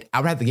 but I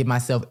would have to give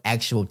myself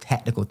actual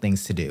tactical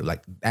things to do.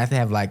 Like I have to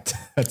have like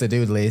a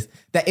to-do list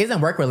that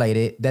isn't work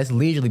related. That's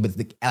leisurely, but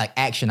like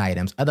action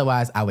items.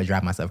 Otherwise, I would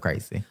drive myself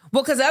crazy.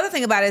 Well, because the other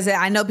thing about it is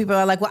that I know people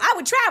are like, well, I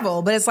would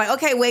travel, but it's like,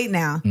 okay, wait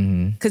now.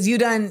 Because you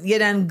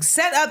done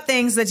set up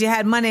things that you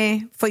had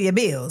money for your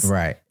bills.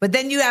 Right. But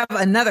then you have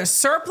another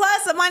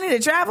surplus of money to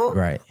travel.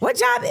 Right. What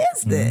job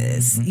is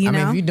this? You know?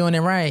 I mean, if you're doing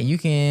it right, you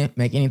can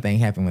make anything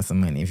happen with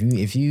some money.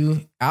 If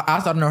you I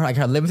also don't know like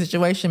her living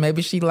situation.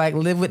 Maybe she like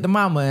live with the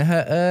mama and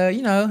her,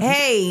 you know.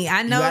 Hey,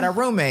 I know. You got a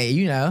roommate,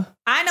 you know.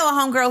 I know a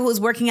homegirl who was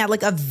working at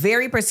like a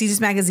very prestigious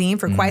magazine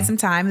for quite some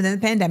time. And then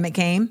the pandemic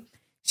came.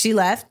 She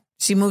left.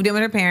 She moved in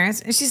with her parents.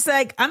 And she's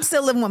like, I'm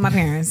still living with my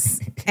parents.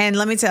 And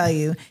let me tell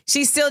you,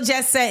 she's still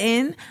jet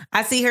setting.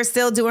 I see her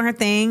still doing her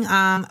thing.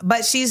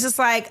 But she's just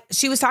like,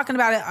 she was talking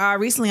about it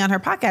recently on her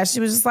podcast. She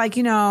was just like,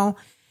 you know,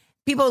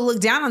 people look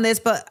down on this,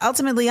 but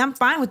ultimately I'm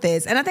fine with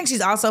this. And I think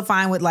she's also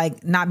fine with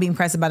like not being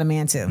pressed about a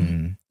man too.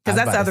 Because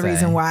that's the other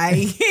reason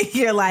why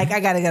you're like, I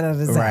got to get out of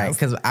this house. Right,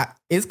 because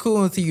it's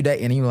cool until you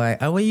date and you're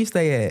like, oh, where you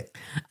stay at?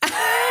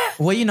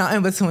 Well, you know,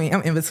 I'm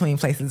in between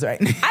places right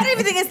now. I don't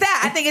even think it's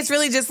that. I think it's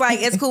really just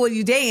like, it's cool with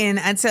you dating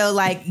until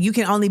like you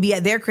can only be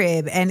at their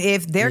crib. And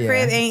if their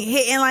crib ain't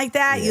hitting like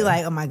that, you're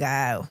like, oh my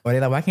God. Or they're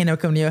like, why can't I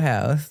come to your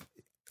house?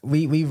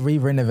 We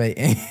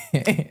re-renovating.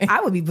 I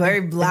would be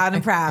very loud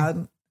and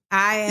proud.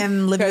 I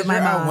am living with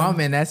my mom. A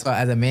woman, that's why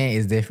as a man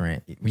is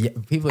different.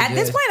 People at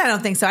this point, I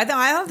don't think so. I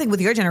don't think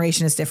with your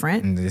generation it's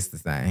different. It's the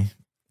same.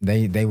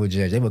 They would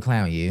judge. They would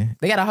clown you.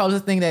 They got a whole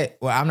list thing that,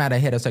 well, I'm not a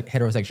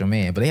heterosexual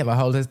man, but they have a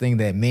whole list thing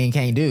that men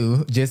can't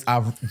do just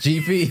off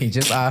GP,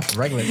 just off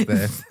regular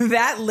stuff.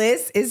 That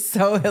list is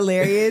so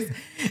hilarious.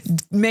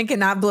 Men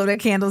cannot blow their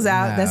candles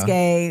out. No. That's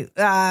gay.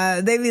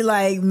 They be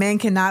like, men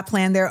cannot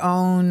plan their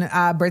own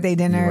birthday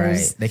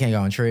dinners. Right. They can't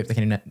go on trips. They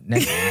can't do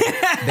nothing.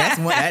 That's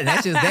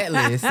just that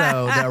list.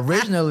 So the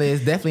original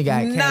list definitely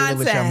got Can't Live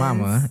With Your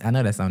Mama. I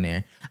know that's on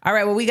there. All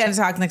right, well, we got to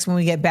talk next when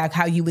we get back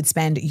how you would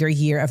spend your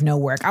year of no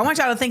work. I want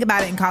y'all to think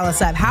about it and call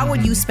us up. How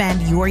would you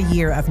spend your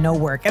year of no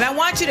work? And I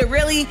want you to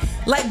really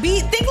think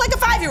like a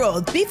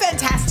 5-year-old. Be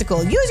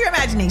fantastical. Use your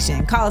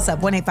imagination. Call us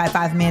up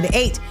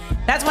 1-855-AMANDA8.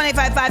 That's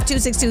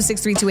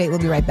 1-855-262-6328. We'll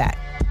be right back.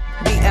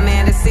 The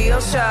Amanda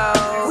Seales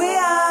Show. We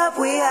up.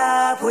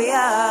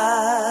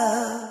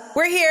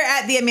 We're here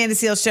at the Amanda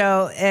Seales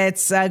Show.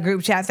 It's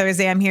Group Chat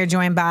Thursday. I'm here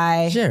joined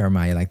by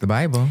Jeremiah, like the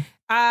Bible.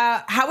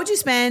 How would you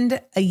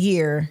spend a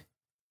year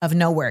of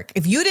no work?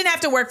 If you didn't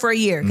have to work for a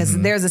year, because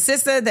there's a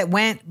sister that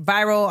went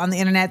viral on the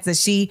internet that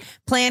she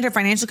planned her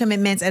financial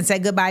commitments and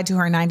said goodbye to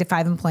her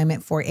 9-to-5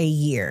 employment for a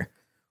year.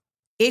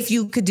 If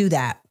you could do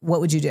that,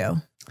 what would you do?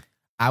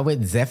 I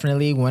would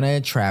definitely want to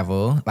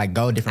travel, like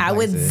go different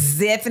places.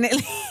 I would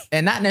definitely.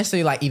 And not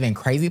necessarily like even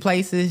crazy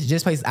places,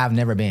 just places I've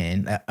never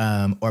been,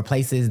 or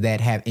places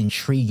that have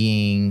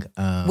intriguing.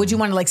 Would you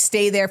want to like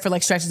stay there for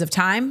like stretches of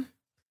time?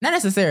 Not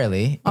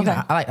necessarily. You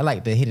know, I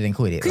like to hit it and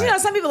quit it. Because you know,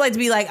 some people like to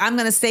be like, I'm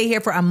going to stay here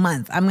for a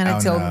month. I'm going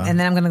to and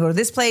then I'm going to go to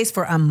this place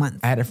for a month.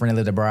 I had a friend that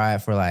lived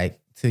abroad for like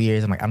 2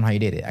 years. I'm like, I don't know how you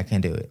did it. I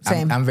can't do it.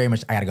 Same. I'm very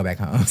much, I got to go back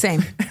home.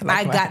 Same.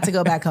 I got to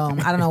go back home.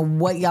 I don't know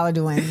what y'all are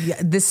doing.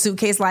 This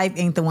suitcase life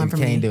ain't the one for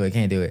me.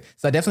 Can't do it.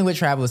 So I definitely would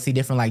travel, see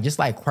different, like just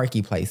like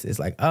quirky places.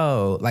 Like,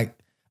 what's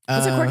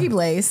a quirky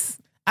place?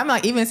 I'm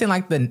like even seeing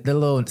like the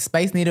little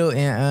Space Needle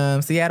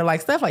in Seattle, like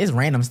stuff like it's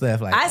random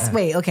stuff. Like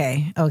wait,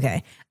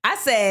 okay. I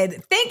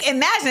said think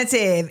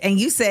imaginative, and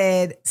you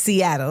said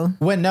Seattle.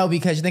 Well, no,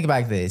 because you think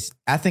about this.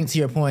 I think to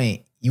your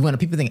point, you want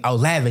people think, oh,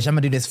 lavish. I'm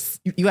gonna do this.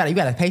 You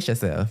gotta pace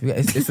yourself.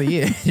 It's a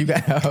year. You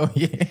got a whole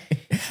year.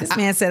 This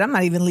man said, I'm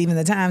not even leaving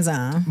the time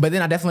zone. But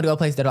then I definitely go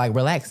places that are like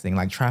relaxing,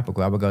 like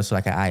tropical. I would go to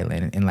like an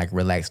island and like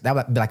relax. That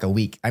would be like a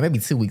week, like maybe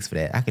 2 weeks for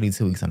that. I could do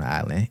 2 weeks on the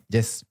island,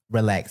 just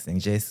relaxing,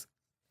 just,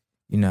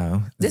 you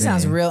know. This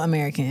sounds real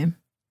American.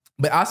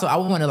 But also, I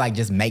would want to like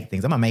just make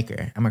things. I'm a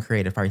maker. I'm a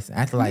creative person.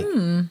 I have to like,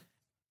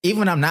 even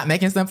when I'm not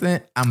making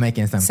something, I'm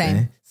making something.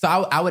 Same. So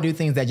I would do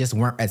things that just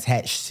weren't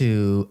attached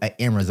to an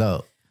end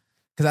result.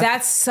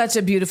 That's such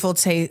a beautiful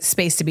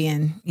space to be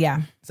in.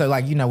 Yeah. So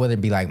like, you know, whether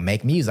it be like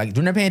make music, like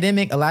during the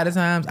pandemic, a lot of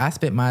times I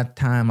spent my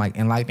time like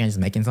in lockdown just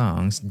making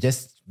songs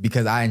just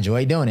because I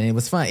enjoyed doing it. It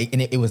was fun.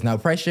 It was no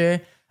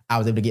pressure. I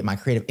was able to get my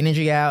creative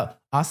energy out.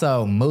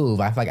 Also move.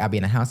 I feel like I'd be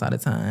in the house all the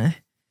time.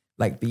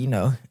 Like, you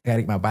know, I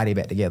gotta get my body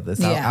back together.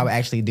 So I would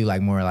actually do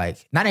like more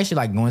like, not actually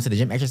like going to the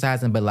gym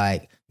exercising, but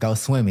like go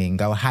swimming,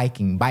 go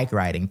hiking, bike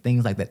riding,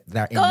 things like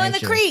that. Go in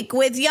the creek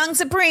with Young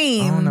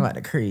Supreme. I don't know about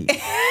the creek.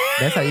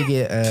 That's how you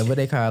get, what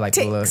they call like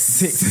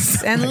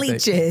ticks and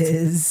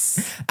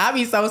leeches. I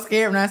be so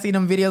scared when I see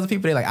them videos of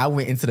people. They're like, I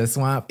went into the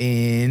swamp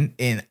in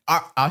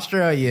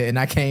Australia and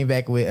I came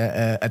back with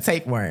a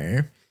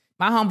tapeworm.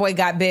 My homeboy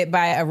got bit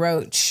by a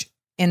roach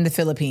in the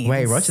Philippines.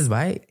 Wait, roaches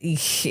bite?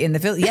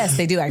 Yes,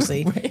 they do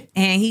actually.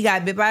 And he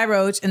got bit by a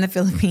roach in the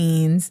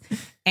Philippines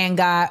and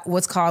got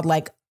what's called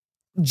like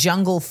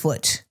jungle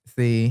foot.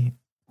 See,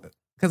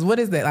 because what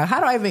is that? Like,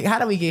 how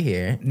do we get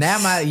here? Now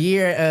my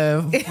year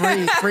of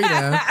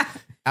freedom.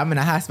 I'm in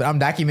a hospital. I'm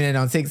documented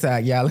on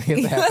TikTok. Y'all, look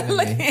what's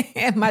happening to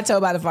me. My toe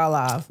about to fall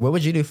off. What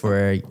would you do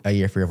for a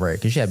year for your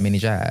work? Because you have many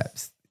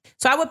jobs.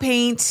 So I would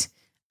paint,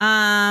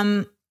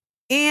 and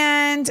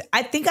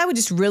I think I would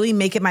just really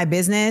make it my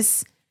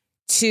business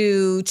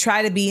to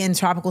try to be in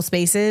tropical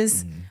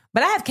spaces.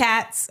 But I have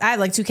cats. I have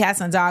like 2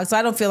 cats and a dog, so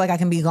I don't feel like I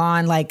can be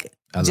gone like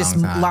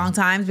long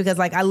times because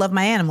like I love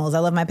my animals. I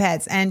love my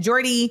pets. And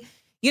Jordy,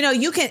 you know,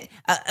 you can,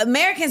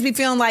 Americans be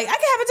feeling like I can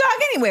have a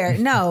dog anywhere.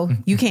 No,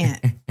 you can't.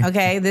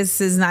 Okay.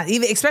 This is not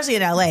even, especially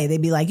in LA, they'd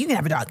be like, you can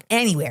have a dog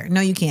anywhere. No,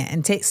 you can't.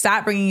 And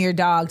stop bringing your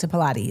dog to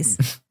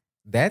Pilates.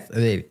 That's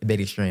a bit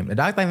extreme. The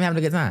dog's not even having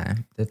a good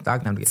time.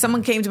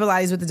 Someone came to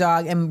Pilates with the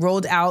dog and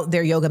rolled out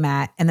their yoga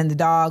mat, and then the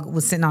dog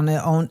was sitting on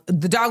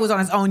the dog was on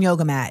his own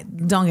yoga mat.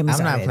 Don't get me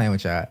started. I'm not playing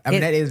with y'all. I mean,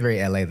 that is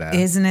very LA though.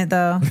 Isn't it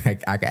though? I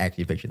can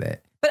actually picture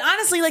that. But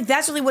honestly, like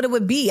that's really what it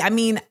would be. I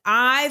mean,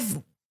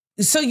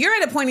 so you're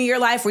at a point in your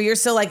life where you're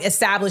still like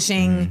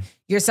establishing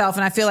yourself,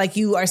 and I feel like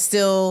you are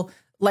still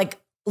like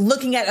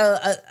looking at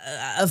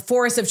a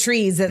forest of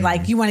trees that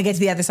like you want to get to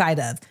the other side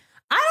of.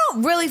 I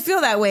don't really feel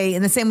that way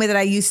in the same way that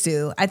I used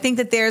to. I think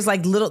that there's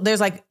like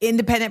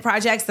independent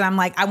projects that I'm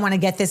like, I want to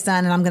get this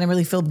done and I'm going to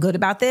really feel good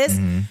about this.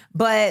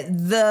 But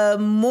the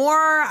more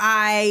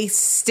I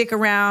stick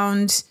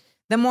around,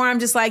 the more I'm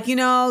just like, you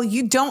know,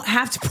 you don't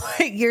have to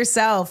put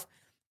yourself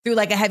through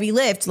like a heavy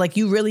lift. Like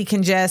you really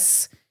can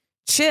just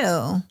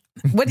chill.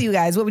 What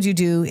would you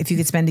do if you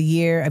could spend a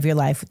year of your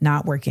life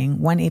not working?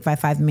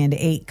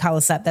 1-855-AMANDA-8. Call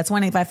us up. That's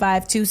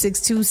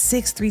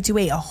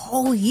 1-855-262-6328. A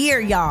whole year,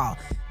 y'all.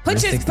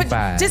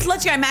 Just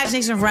let your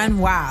imagination run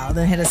wild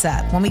and hit us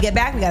up. When we get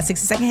back, we got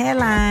 60-second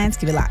headlines.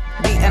 Keep it locked.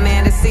 The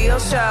Amanda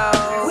Seales Show.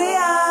 We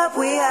up.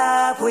 We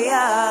about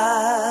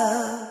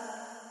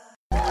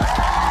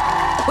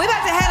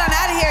to head on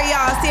out of here,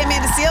 y'all. It's the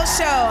Amanda Seales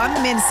Show. I'm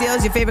Amanda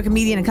Seales, your favorite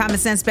comedian and common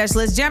sense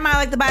specialist. Jeremiah,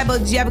 like the Bible,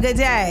 did you have a good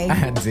day?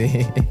 I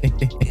did.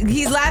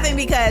 He's laughing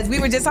because we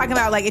were just talking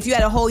about, like, if you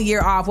had a whole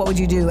year off, what would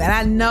you do? And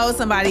I know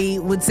somebody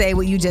would say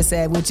what you just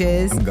said, which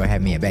is... I'm going to go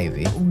have me a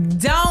baby.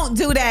 Don't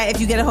do that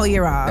if you get a whole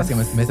year off. That's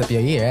going to mess up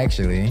your year,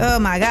 actually. Oh,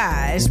 my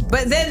gosh.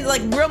 But then,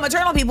 like, real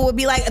maternal people would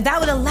be like, that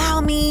would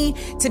allow me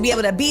to be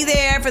able to be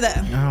there for the...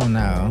 I don't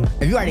know.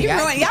 If you already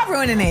y'all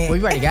ruining it. Well,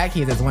 you already got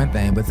kids, that's one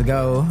thing. But to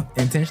go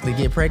intentionally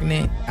get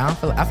pregnant, I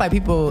feel like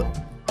people...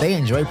 They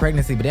enjoy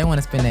pregnancy, but they don't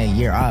want to spend a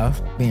year off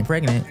being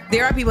pregnant.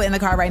 There are people in the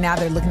car right now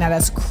that are looking at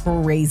us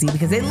crazy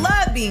because they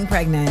love being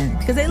pregnant,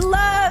 because they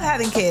love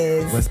having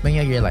kids. Well, spend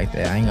your year like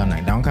that. I ain't gonna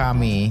like, don't call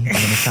me when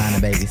it's time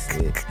to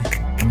babysit.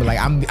 I'm like,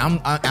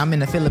 I'm in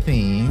the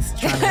Philippines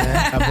trying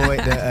to avoid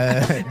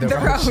the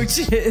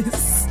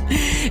roaches.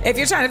 If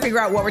you're trying to figure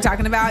out what we're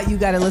talking about, you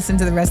got to listen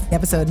to the rest of the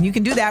episode. And you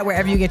can do that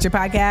wherever you get your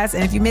podcast.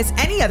 And if you miss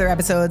any other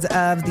episodes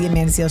of The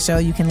Amanda Seales Show,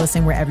 you can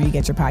listen wherever you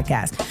get your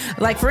podcast.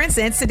 Like, for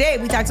instance, today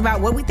we talked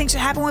about what we think should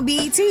happen with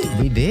BET.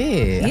 We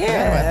did.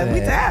 Yeah,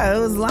 we thought it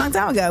was a long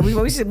time ago.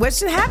 What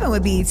should happen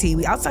with BET?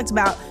 We also talked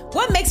about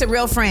what makes a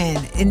real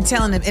friend in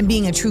telling and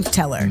being a truth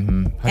teller.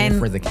 And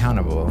friends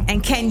accountable.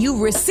 And can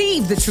you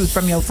receive the truth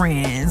from your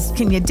friends?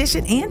 Can you dish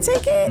it and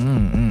take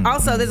it?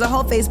 Also, there's a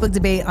whole Facebook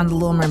debate on The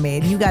Little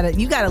Mermaid. You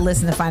gotta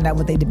listen to find out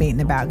what they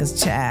debating about,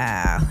 because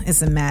child,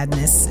 it's a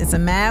madness. It's a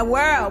mad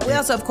world. We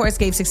also, of course,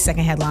 gave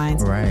 60-second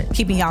headlines. Right.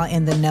 Keeping y'all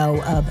in the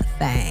know of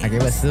things. I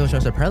gave us still show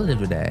superlative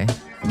today.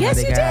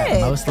 Yes, you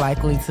did. Most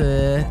likely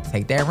to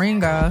take that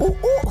ring off.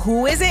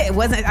 Who is it? It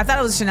wasn't. I thought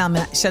it was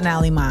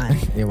Chanel Iman.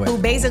 It was. Who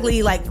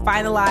basically like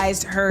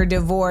finalized her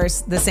divorce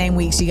the same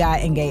week she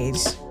got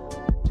engaged.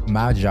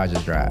 My jaw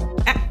just dropped.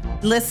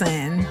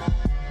 Listen,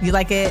 you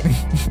like it?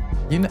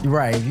 You know,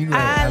 right? You love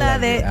I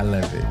love it. I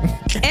love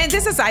it. And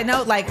just a side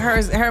note, like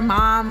her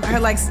mom,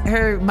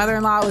 her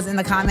mother-in-law was in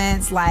the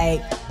comments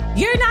like,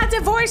 "You're not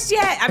divorced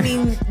yet." I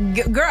mean,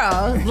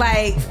 girl,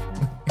 like.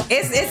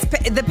 It's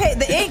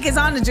the ink is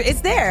on it's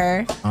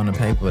there on the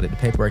paper. The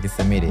paperwork is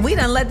submitted. We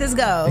done let this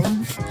go.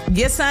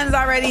 Your son's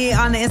already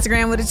on the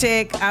Instagram with a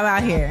chick. I'm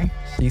out here.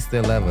 She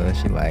still love her.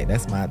 She like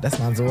that's my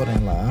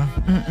daughter-in-law.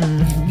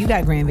 You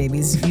got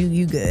grandbabies.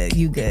 You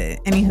good.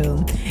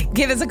 Anywho,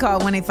 give us a call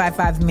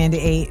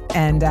 1-855-Amanda-8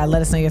 and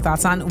let us know your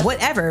thoughts on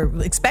whatever,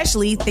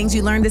 especially things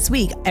you learned this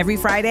week. Every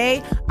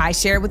Friday, I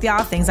share with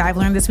y'all things I've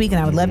learned this week, and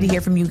I would love to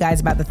hear from you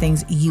guys about the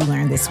things you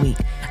learned this week.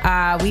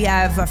 We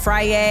have a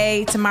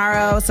Friday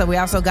tomorrow, so we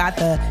also got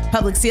the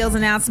public seals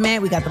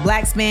announcement. We got the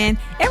Black Spin,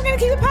 and we're gonna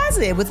keep it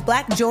positive with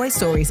Black Joy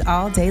stories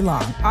all day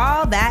long.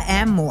 All that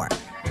and more.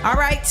 All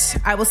right,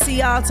 I will see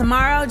y'all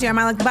tomorrow.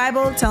 Jeremiah like the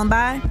Bible. Tell them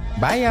bye.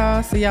 Bye,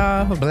 y'all. See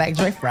y'all for Black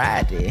Joy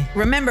Friday.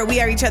 Remember,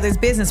 we are each other's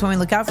business. When we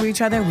look out for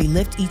each other, we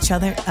lift each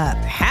other up.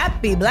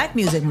 Happy Black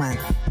Music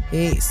Month.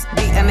 Peace.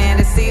 The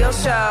Amanda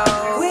Seales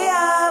Show. We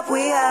up.